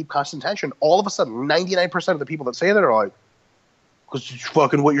should I keep constant tension? All of a sudden, 99% of the people that say that are like, because it's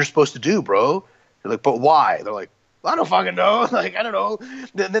fucking what you're supposed to do, bro. You're like, but why? They're like, I don't fucking know. Like, I don't know.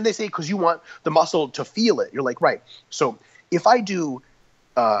 Then they say, because you want the muscle to feel it. You're like, right. So if I do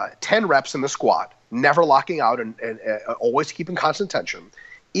 10 reps in the squat, never locking out and always keeping constant tension,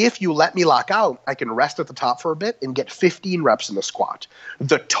 if you let me lock out, I can rest at the top for a bit and get 15 reps in the squat.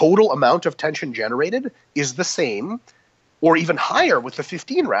 The total amount of tension generated is the same or even higher with the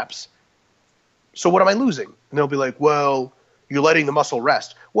 15 reps. So what am I losing? And they'll be like, well, you're letting the muscle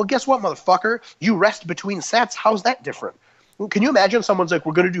rest. Well, guess what, motherfucker? You rest between sets. How's that different? Can you imagine someone's like,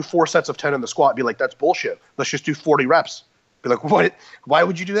 we're going to do 4 sets of 10 in the squat? Be like, that's bullshit. Let's just do 40 reps. Be like, what? Why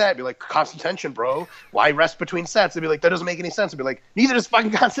would you do that? Be like, constant tension, bro. Why rest between sets? They'd be like, that doesn't make any sense. I'd be like, neither does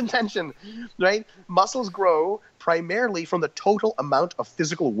fucking constant tension, right? Muscles grow primarily from the total amount of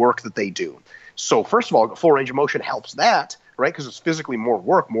physical work that they do. So first of all, full range of motion helps that, right? Because it's physically more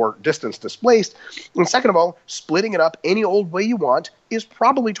work, more distance displaced. And second of all, splitting it up any old way you want is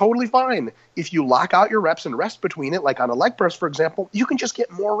probably totally fine. If you lock out your reps and rest between it, like on a leg press, for example, you can just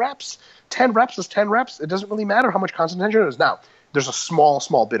get more reps. 10 reps is 10 reps. It doesn't really matter how much constant tension it is. Now, there's a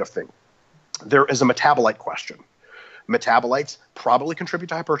small bit of thing. There is a metabolite question. Metabolites probably contribute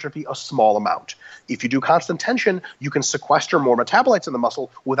to hypertrophy a small amount. If you do constant tension, you can sequester more metabolites in the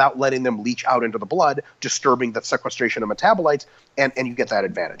muscle without letting them leach out into the blood, disturbing the sequestration of metabolites, and you get that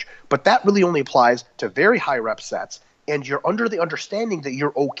advantage. But that really only applies to very high rep sets, and you're under the understanding that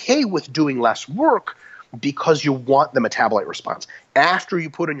you're okay with doing less work because you want the metabolite response. After you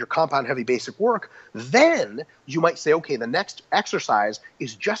put in your compound heavy basic work, then you might say, okay, the next exercise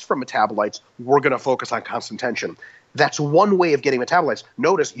is just for metabolites. We're going to focus on constant tension. That's one way of getting metabolites.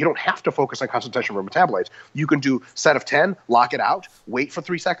 Notice you don't have to focus on constant tension for metabolites. You can do set of 10, lock it out, wait for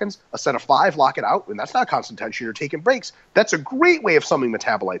 3 seconds, a set of 5, lock it out, and that's not constant tension. You're taking breaks. That's a great way of summing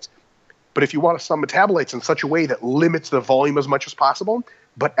metabolites. But if you want to sum metabolites in such a way that limits the volume as much as possible,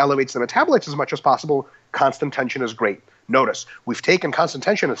 but elevates the metabolites as much as possible, constant tension is great. Notice, we've taken constant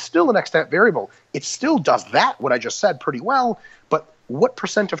tension as still an extant variable. It still does that, what I just said, pretty well, but what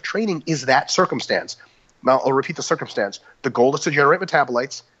percent of training is that circumstance? Now, I'll repeat the circumstance. The goal is to generate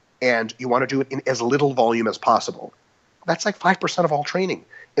metabolites, and you want to do it in as little volume as possible. That's like 5% of all training.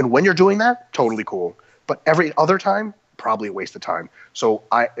 And when you're doing that, totally cool. But every other time, probably a waste of time. So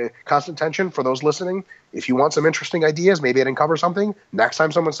constant tension, for those listening, if you want some interesting ideas, maybe I didn't cover something, next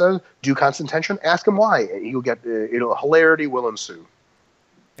time someone says, do constant tension, ask them why. You'll get, hilarity will ensue.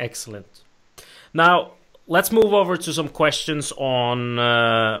 Excellent. Now, let's move over to some questions on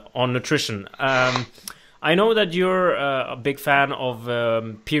nutrition. I know that you're a big fan of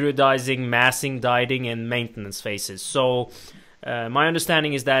periodizing, massing, dieting, and maintenance phases. So my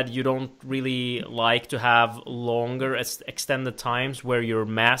understanding is that you don't really like to have longer extended times where you're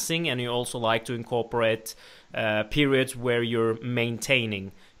massing, and you also like to incorporate periods where you're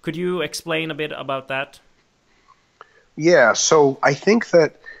maintaining. Could you explain a bit about that? Yeah, so I think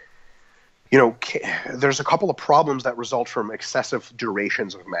that, there's a couple of problems that result from excessive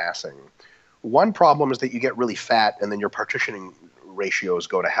durations of massing. One problem is that you get really fat and then your partitioning ratios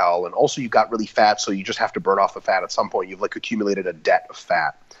go to hell. And also you got really fat, so you just have to burn off the fat at some point. You've accumulated a debt of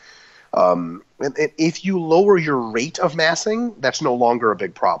fat. And if you lower your rate of massing, that's no longer a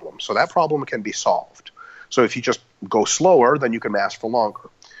big problem. So that problem can be solved. So if you just go slower, then you can mass for longer.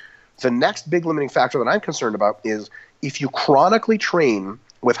 The next big limiting factor that I'm concerned about is if you chronically train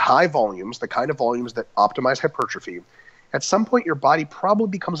with high volumes, the kind of volumes that optimize hypertrophy, at some point your body probably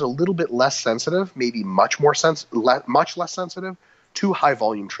becomes a little bit less sensitive, maybe much less sensitive to high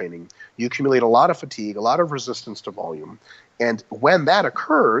volume training. You accumulate a lot of fatigue, a lot of resistance to volume. And when that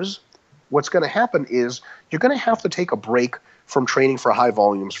occurs, what's going to happen is you're going to have to take a break from training for high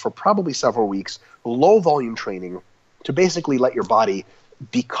volumes for probably several weeks, low volume training, to basically let your body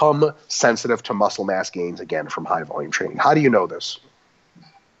become sensitive to muscle mass gains again from high volume training. How do you know this?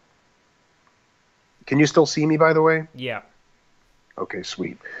 Can you still see me, by the way? Yeah. Okay,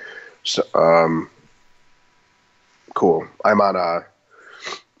 sweet. So, cool. I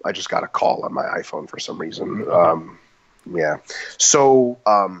just got a call on my iPhone for some reason. Yeah. So,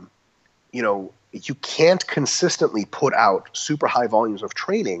 you can't consistently put out super high volumes of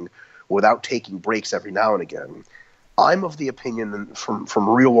training without taking breaks every now and again. I'm of the opinion from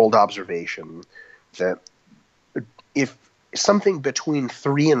real world observation that if something between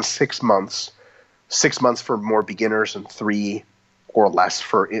 3 and 6 months, 6 months for more beginners and 3 or less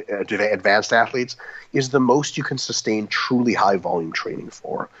for advanced athletes, is the most you can sustain truly high volume training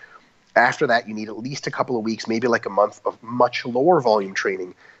for. After that, you need at least a couple of weeks, maybe like a month of much lower volume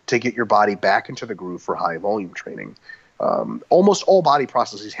training to get your body back into the groove for high volume training. Almost all body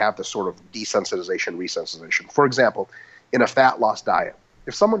processes have this sort of desensitization, resensitization. For example, in a fat loss diet,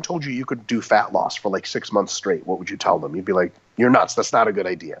 if someone told you could do fat loss for 6 months straight, what would you tell them? You'd be like, you're nuts. That's not a good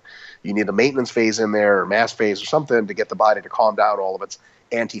idea. You need a maintenance phase in there or mass phase or something to get the body to calm down all of its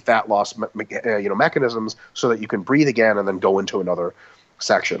anti-fat loss mechanisms so that you can breathe again and then go into another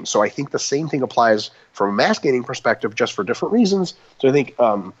section. So I think the same thing applies from a mass gaining perspective, just for different reasons. So I think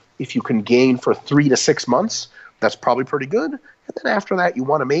if you can gain for 3 to 6 months, that's probably pretty good. And then after that, you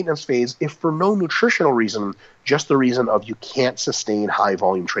want a maintenance phase, if for no nutritional reason, just the reason of you can't sustain high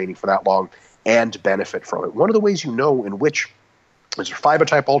volume training for that long and benefit from it. One of the ways you know in which there's fiber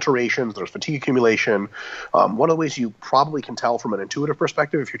type alterations, there's fatigue accumulation. One of the ways you probably can tell from an intuitive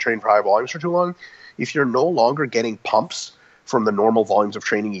perspective, if you're training for high volumes for too long, if you're no longer getting pumps from the normal volumes of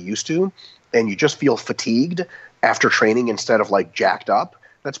training you used to, and you just feel fatigued after training instead of jacked up,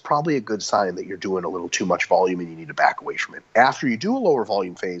 that's probably a good sign that you're doing a little too much volume and you need to back away from it. After you do a lower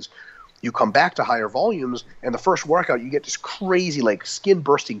volume phase, you come back to higher volumes, and the first workout, you get this crazy,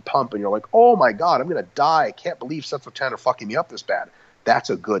 skin-bursting pump, and you're like, oh my God, I'm going to die. I can't believe sets of 10 are fucking me up this bad. That's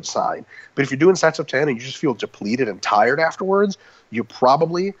a good sign. But if you're doing sets of 10 and you just feel depleted and tired afterwards, you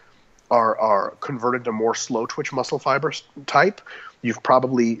probably are converted to more slow twitch muscle fiber type. You've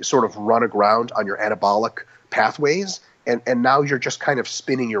probably sort of run aground on your anabolic pathways, and now you're just kind of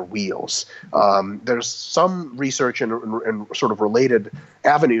spinning your wheels. There's some research and sort of related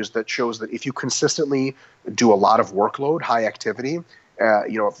avenues that shows that if you consistently do a lot of workload, high activity,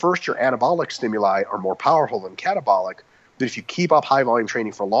 at first your anabolic stimuli are more powerful than catabolic, but if you keep up high volume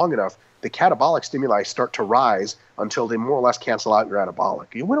training for long enough, the catabolic stimuli start to rise until they more or less cancel out your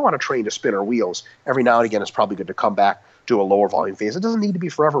anabolic. We don't want to train to spin our wheels. Every now and again, it's probably good to come back to a lower volume phase. It doesn't need to be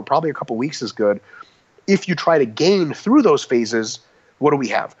forever. Probably a couple weeks is good. If you try to gain through those phases, what do we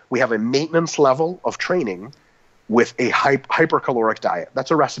have? We have a maintenance level of training with a hypercaloric diet.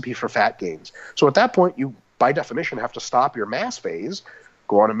 That's a recipe for fat gains. So at that point, you, by definition, have to stop your mass phase,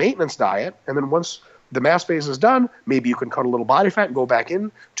 go on a maintenance diet, and then once the mass phase is done, maybe you can cut a little body fat and go back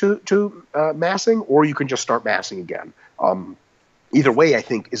in to massing, or you can just start massing again. Either way, I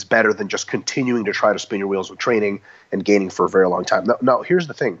think, is better than just continuing to try to spin your wheels with training and gaining for a very long time. Now here's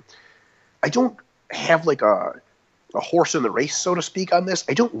the thing. I don't have a horse in the race, so to speak, on this.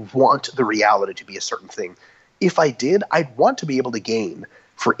 I don't want the reality to be a certain thing. If I did, I'd want to be able to gain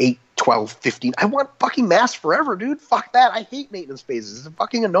for 8, 12, 15. I want fucking mass forever, dude. Fuck that. I hate maintenance phases. It's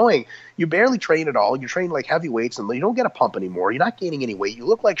fucking annoying. You barely train at all. You train like heavy weights and you don't get a pump anymore. You're not gaining any weight. You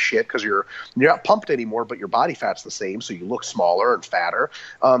look like shit because you're not pumped anymore, but your body fat's the same, so you look smaller and fatter.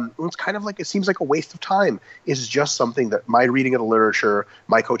 It's kind of like, it seems like a waste of time. It's just something that my reading of the literature,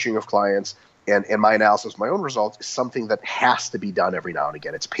 my coaching of clients, and my analysis of my own results is something that has to be done every now and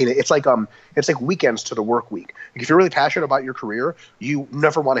again. It's pain. It's like weekends to the work week. If you're really passionate about your career, you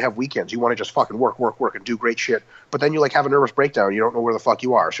never want to have weekends. You want to just fucking work and do great shit. But then you like have a nervous breakdown. You don't know where the fuck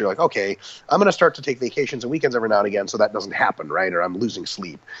you are. So you're like, okay, I'm going to start to take vacations and weekends every now and again so that doesn't happen, right? Or I'm losing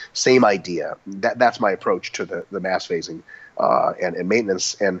sleep. Same idea. That's my approach to the mass phasing. And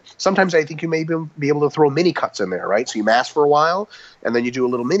maintenance. And sometimes I think you may be able to throw mini cuts in there, right? So you mass for a while, and then you do a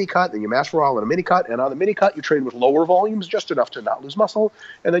little mini cut, then you mass for a while and a mini cut, and on the mini cut you train with lower volumes, just enough to not lose muscle,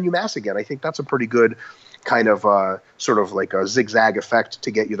 and then you mass again. I think that's a pretty good kind of sort of like a zigzag effect to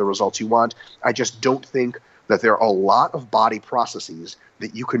get you the results you want. I just don't think that there are a lot of body processes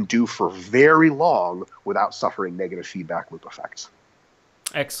that you can do for very long without suffering negative feedback loop effects.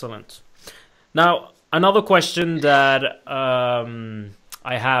 Excellent. Now, another question that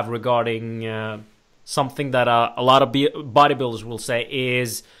I have regarding something that a lot of bodybuilders will say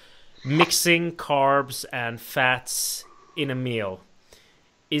is mixing carbs and fats in a meal.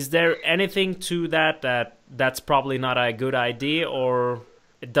 Is there anything to that's probably not a good idea, or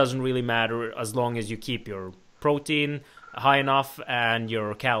it doesn't really matter as long as you keep your protein high enough and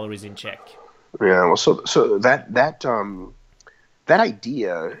your calories in check? Yeah, well, so that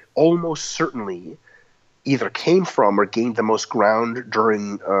idea almost certainly either came from or gained the most ground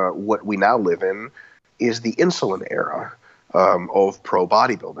during what we now live in is the insulin era of pro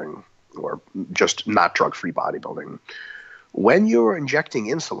bodybuilding, or just not drug-free bodybuilding. When you're injecting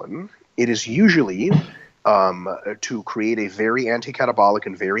insulin, it is usually to create a very anti-catabolic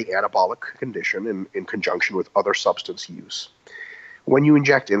and very anabolic condition in conjunction with other substance use. When you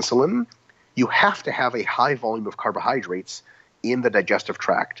inject insulin, you have to have a high volume of carbohydrates in the digestive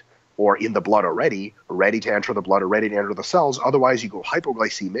tract or in the blood already, ready to enter the blood or ready to enter the cells. Otherwise, you go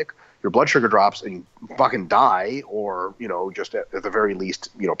hypoglycemic, your blood sugar drops, and you fucking die, or, just at the very least,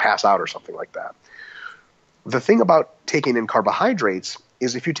 pass out or something like that. The thing about taking in carbohydrates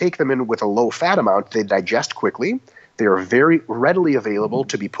is if you take them in with a low fat amount, they digest quickly. They are very readily available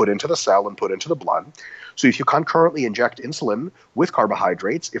to be put into the cell and put into the blood. So if you concurrently inject insulin with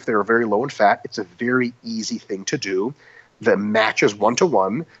carbohydrates, if they're very low in fat, it's a very easy thing to do. The match is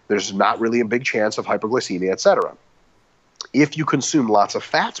 1-to-1. There's not really a big chance of hypoglycemia, etc. If you consume lots of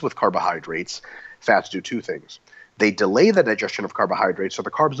fats with carbohydrates, fats do two things. They delay the digestion of carbohydrates, so the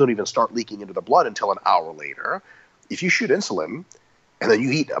carbs don't even start leaking into the blood until an hour later. If you shoot insulin and then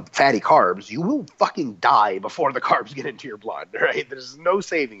you eat fatty carbs, you will fucking die before the carbs get into your blood, right? There's no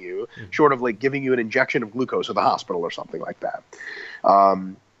saving you, short of like giving you an injection of glucose at the hospital or something like that.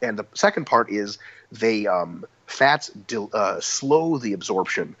 And the second part is fats slow the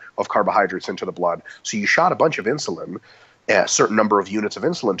absorption of carbohydrates into the blood. So you shot a bunch of insulin, a certain number of units of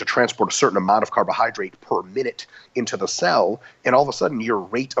insulin to transport a certain amount of carbohydrate per minute into the cell, and all of a sudden your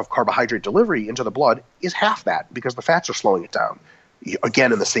rate of carbohydrate delivery into the blood is half that because the fats are slowing it down.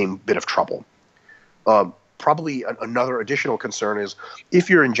 Again, in the same bit of trouble. Probably another additional concern is if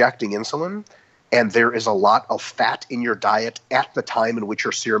you're injecting insulin and there is a lot of fat in your diet at the time in which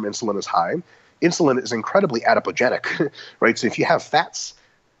your serum insulin is high, insulin is incredibly adipogenic, right? So if you have fats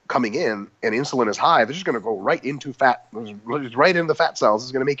coming in and insulin is high, they're just going to go right into fat, right into the fat cells.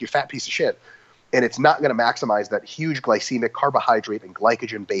 It's going to make you a fat piece of shit. And it's not going to maximize that huge glycemic, carbohydrate, and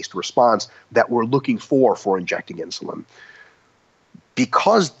glycogen-based response that we're looking for injecting insulin.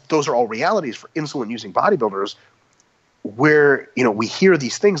 Because those are all realities for insulin-using bodybuilders, where we hear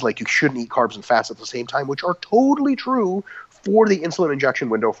these things like you shouldn't eat carbs and fats at the same time, which are totally true for the insulin injection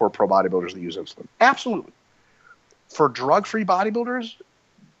window for pro bodybuilders that use insulin. Absolutely. For drug-free bodybuilders,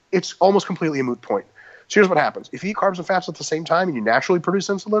 it's almost completely a moot point. So here's what happens. If you eat carbs and fats at the same time and you naturally produce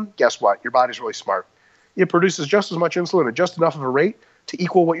insulin, guess what? Your body's really smart. It produces just as much insulin at just enough of a rate to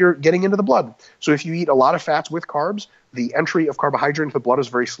equal what you're getting into the blood. So if you eat a lot of fats with carbs, the entry of carbohydrate into the blood is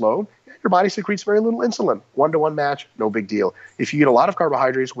very slow. Your body secretes very little insulin. 1-to-1 match, no big deal. If you eat a lot of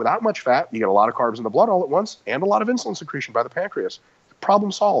carbohydrates without much fat, you get a lot of carbs in the blood all at once and a lot of insulin secretion by the pancreas.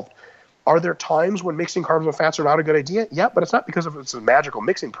 Problem solved. Are there times when mixing carbs and fats are not a good idea? Yeah, but it's not because it's a magical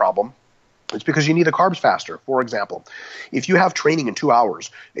mixing problem. It's because you need the carbs faster. For example, if you have training in 2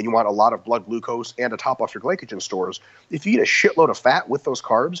 hours and you want a lot of blood glucose and to top off your glycogen stores, if you eat a shitload of fat with those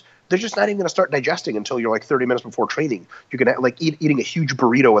carbs, they're just not even going to start digesting until you're like 30 minutes before training. You can like eating a huge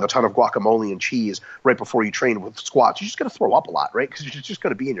burrito with a ton of guacamole and cheese right before you train with squats. You're just going to throw up a lot, right? Because it's just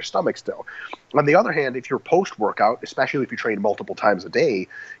going to be in your stomach still. On the other hand, if you're post-workout, especially if you train multiple times a day,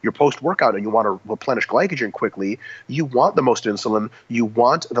 you're post-workout and you want to replenish glycogen quickly, you want the most insulin, you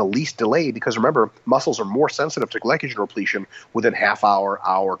want the least delay, because remember, muscles are more sensitive to glycogen repletion within half hour,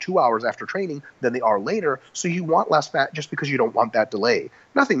 2 hours after training than they are later. So you want less fat just because you don't want that delay.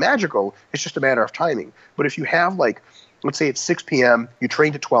 Nothing magical. It's just a matter of timing. But if you have like, let's say it's 6 p.m., you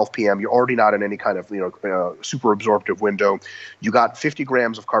train to 12 p.m., you're already not in any kind of super absorptive window. You got 50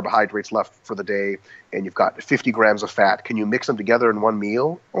 grams of carbohydrates left for the day, and you've got 50 grams of fat. Can you mix them together in one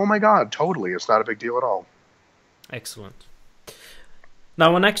meal? Oh my God, totally. It's not a big deal at all. Excellent.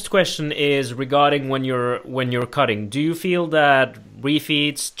 Now, our next question is regarding when you're cutting. Do you feel that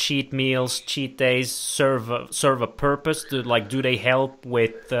refeeds, cheat meals, cheat days serve a purpose? Do they help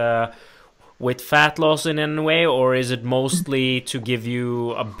with fat loss in any way, or is it mostly to give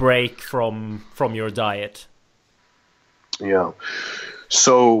you a break from your diet? Yeah.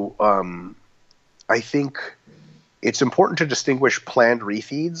 So I think it's important to distinguish planned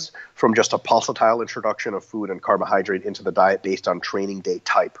refeeds from just a pulsatile introduction of food and carbohydrate into the diet based on training day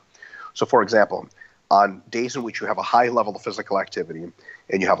type. So for example, on days in which you have a high level of physical activity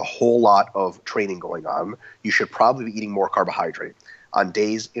and you have a whole lot of training going on, you should probably be eating more carbohydrate. On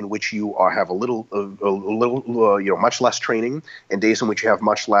days in which you have much less training, and days in which you have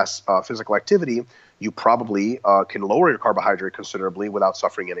much less physical activity, you probably can lower your carbohydrate considerably without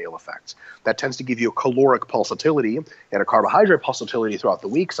suffering any ill effects. That tends to give you a caloric pulsatility and a carbohydrate pulsatility throughout the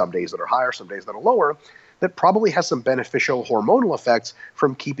week, some days that are higher, some days that are lower, that probably has some beneficial hormonal effects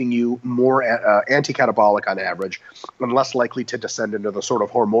from keeping you more anti-catabolic on average and less likely to descend into the sort of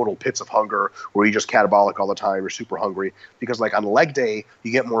hormonal pits of hunger where you're just catabolic all the time, you're super hungry. Because like on leg day,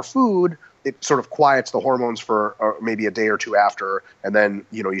 you get more food, it sort of quiets the hormones for maybe a day or two after, and then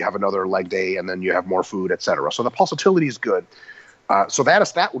you have another leg day, and then you have more food, etc. So the pulsatility is good. So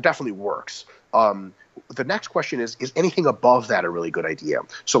that definitely works. The next question is anything above that a really good idea?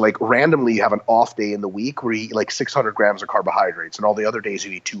 So like randomly you have an off day in the week where you eat like 600 grams of carbohydrates, and all the other days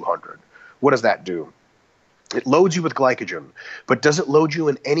you eat 200. What does that do? It loads you with glycogen, but does it load you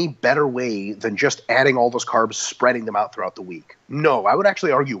in any better way than just adding all those carbs, spreading them out throughout the week? No, I would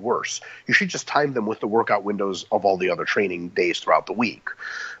actually argue worse. You should just time them with the workout windows of all the other training days throughout the week.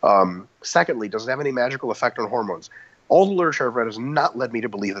 Secondly, does it have any magical effect on hormones? All the literature I've read has not led me to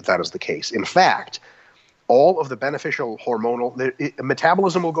believe that that is the case. In fact, all of the beneficial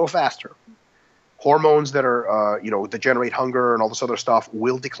metabolism will go faster. Hormones that are, that generate hunger and all this other stuff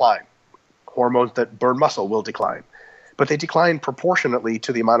will decline. Hormones that burn muscle will decline, but they decline proportionately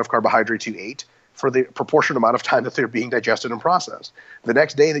to the amount of carbohydrates you ate for the proportionate amount of time that they're being digested and processed. The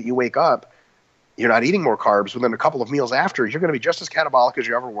next day that you wake up, you're not eating more carbs. Within a couple of meals after, you're going to be just as catabolic as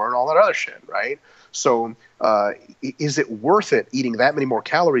you ever were and all that other shit, right? So is it worth it eating that many more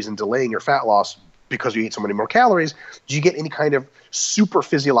calories and delaying your fat loss because you eat so many more calories? Do you get any kind of super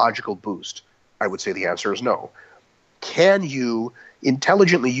physiological boost? I would say the answer is no. Can you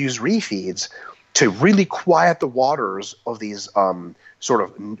intelligently use refeeds to really quiet the waters of these sort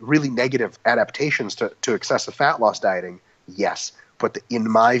of really negative adaptations to excessive fat loss dieting? Yes, but in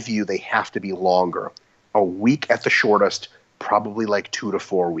my view, they have to be longer. A week at the shortest, probably like 2 to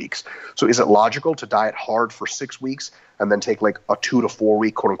 4 weeks. So is it logical to diet hard for 6 weeks and then take like a 2 to 4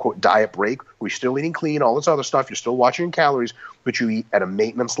 week quote unquote diet break where you're still eating clean, all this other stuff, you're still watching your calories, but you eat at a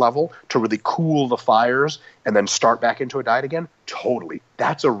maintenance level to really cool the fires and then start back into a diet again? Totally.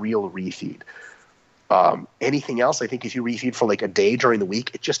 That's a real refeed. Anything else, I think if you refeed for like a day during the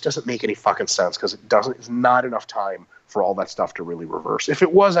week, it just doesn't make any fucking sense because it's not enough time for all that stuff to really reverse. If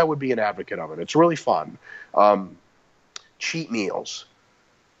it was, I would be an advocate of it. It's really fun. Cheat meals.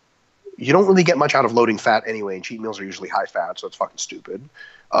 You don't really get much out of loading fat anyway, and cheat meals are usually high fat, so it's fucking stupid.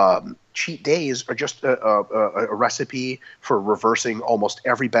 Cheat days are just a recipe for reversing almost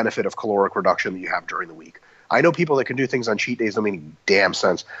every benefit of caloric reduction that you have during the week. I know people that can do things on cheat days that make damn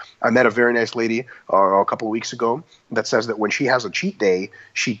sense. I met a very nice lady a couple of weeks ago that says that when she has a cheat day,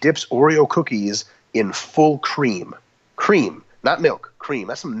 she dips Oreo cookies in full cream. Cream, not milk, cream.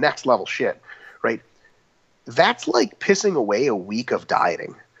 That's some next level shit, right? That's like pissing away a week of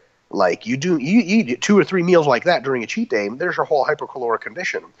dieting. Like you eat 2 or 3 meals like that during a cheat day, there's your whole hypercaloric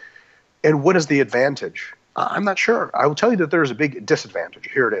condition. And what is the advantage? I'm not sure. I will tell you that there's a big disadvantage.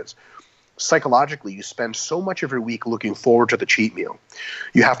 Here it is. Psychologically, you spend so much of your week looking forward to the cheat meal.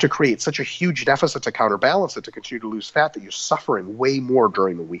 You have to create such a huge deficit to counterbalance it to continue to lose fat that you're suffering way more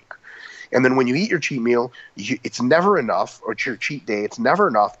during the week. And then when you eat your cheat meal, it's never enough, or it's your cheat day, it's never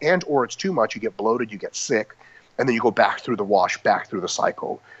enough, and or it's too much, you get bloated, you get sick, and then you go back through the wash, back through the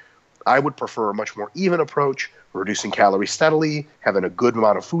cycle. I would prefer a much more even approach, reducing calories steadily, having a good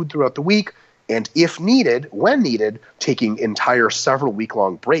amount of food throughout the week, and if needed, when needed, taking entire several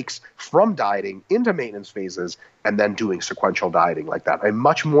week-long breaks from dieting into maintenance phases and then doing sequential dieting like that. I'm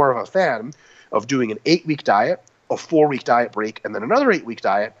much more of a fan of doing an 8-week diet, a 4-week diet break, and then another 8-week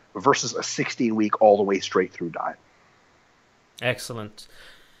diet versus a 16-week all the way straight through diet. Excellent.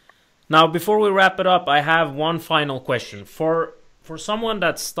 Now, before we wrap it up, I have one final question. For someone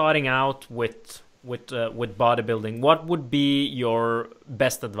that's starting out with bodybuilding, what would be your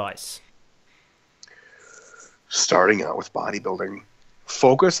best advice? Starting out with bodybuilding,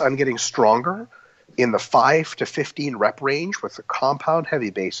 focus on getting stronger in the 5 to 15 rep range with the compound heavy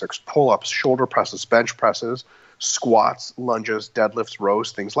basics, pull-ups, shoulder presses, bench presses, squats, lunges, deadlifts,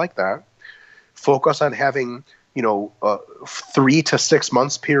 rows, things like that. Focus on having 3 to 6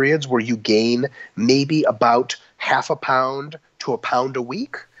 months periods where you gain maybe about half a pound to a pound a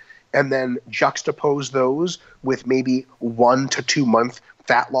week, and then juxtapose those with maybe 1 to 2 month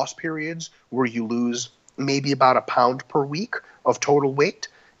fat loss periods where you lose maybe about a pound per week of total weight.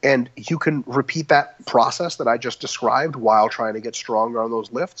 And you can repeat that process that I just described while trying to get stronger on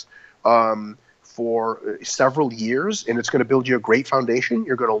those lifts for several years, and it's going to build you a great foundation.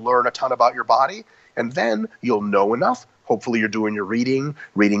 You're going to learn a ton about your body, and then you'll know enough. Hopefully you're doing your reading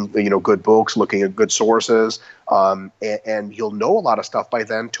good books, looking at good sources, and you'll know a lot of stuff by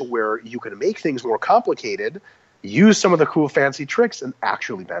then to where you can make things more complicated, use some of the cool fancy tricks, and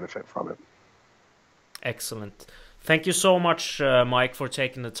actually benefit from it. Excellent. Thank you so much, Mike, for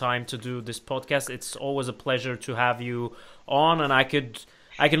taking the time to do this podcast. It's always a pleasure to have you on, and I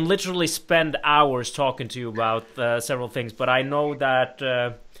can literally spend hours talking to you about several things, but I know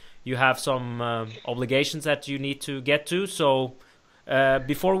that you have some obligations that you need to get to. So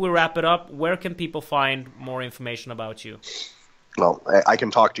before we wrap it up, where can people find more information about you? Well, I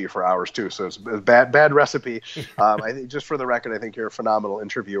can talk to you for hours too, so it's a bad recipe. I think, just for the record, I think you're a phenomenal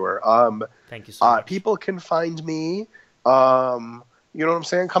interviewer. Thank you so much. People can find me, you know what I'm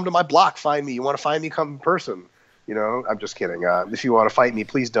saying? Come to my block, find me. You want to find me, come in person. I'm just kidding. If you want to fight me,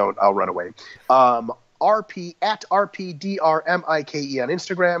 please don't. I'll run away. RP at RPDRMIKE on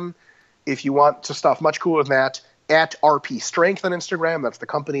Instagram. If you want to stuff much cooler than that, at RP Strength on Instagram. That's the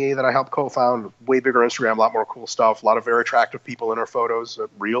company that I helped co-found. Way bigger Instagram, a lot more cool stuff, a lot of very attractive people in our photos,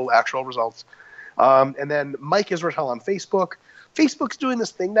 real, actual results. And then Mike Israetel on Facebook. Facebook's doing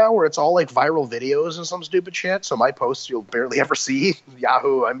this thing now where it's all like viral videos and some stupid shit. So my posts you'll barely ever see.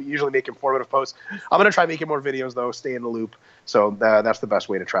 Yahoo, I'm usually making informative posts. I'm going to try making more videos, though, stay in the loop. So that's the best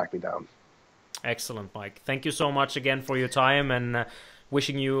way to track me down. Excellent, Mike. Thank you so much again for your time, and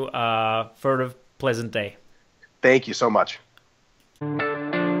wishing you a further pleasant day. Thank you so much.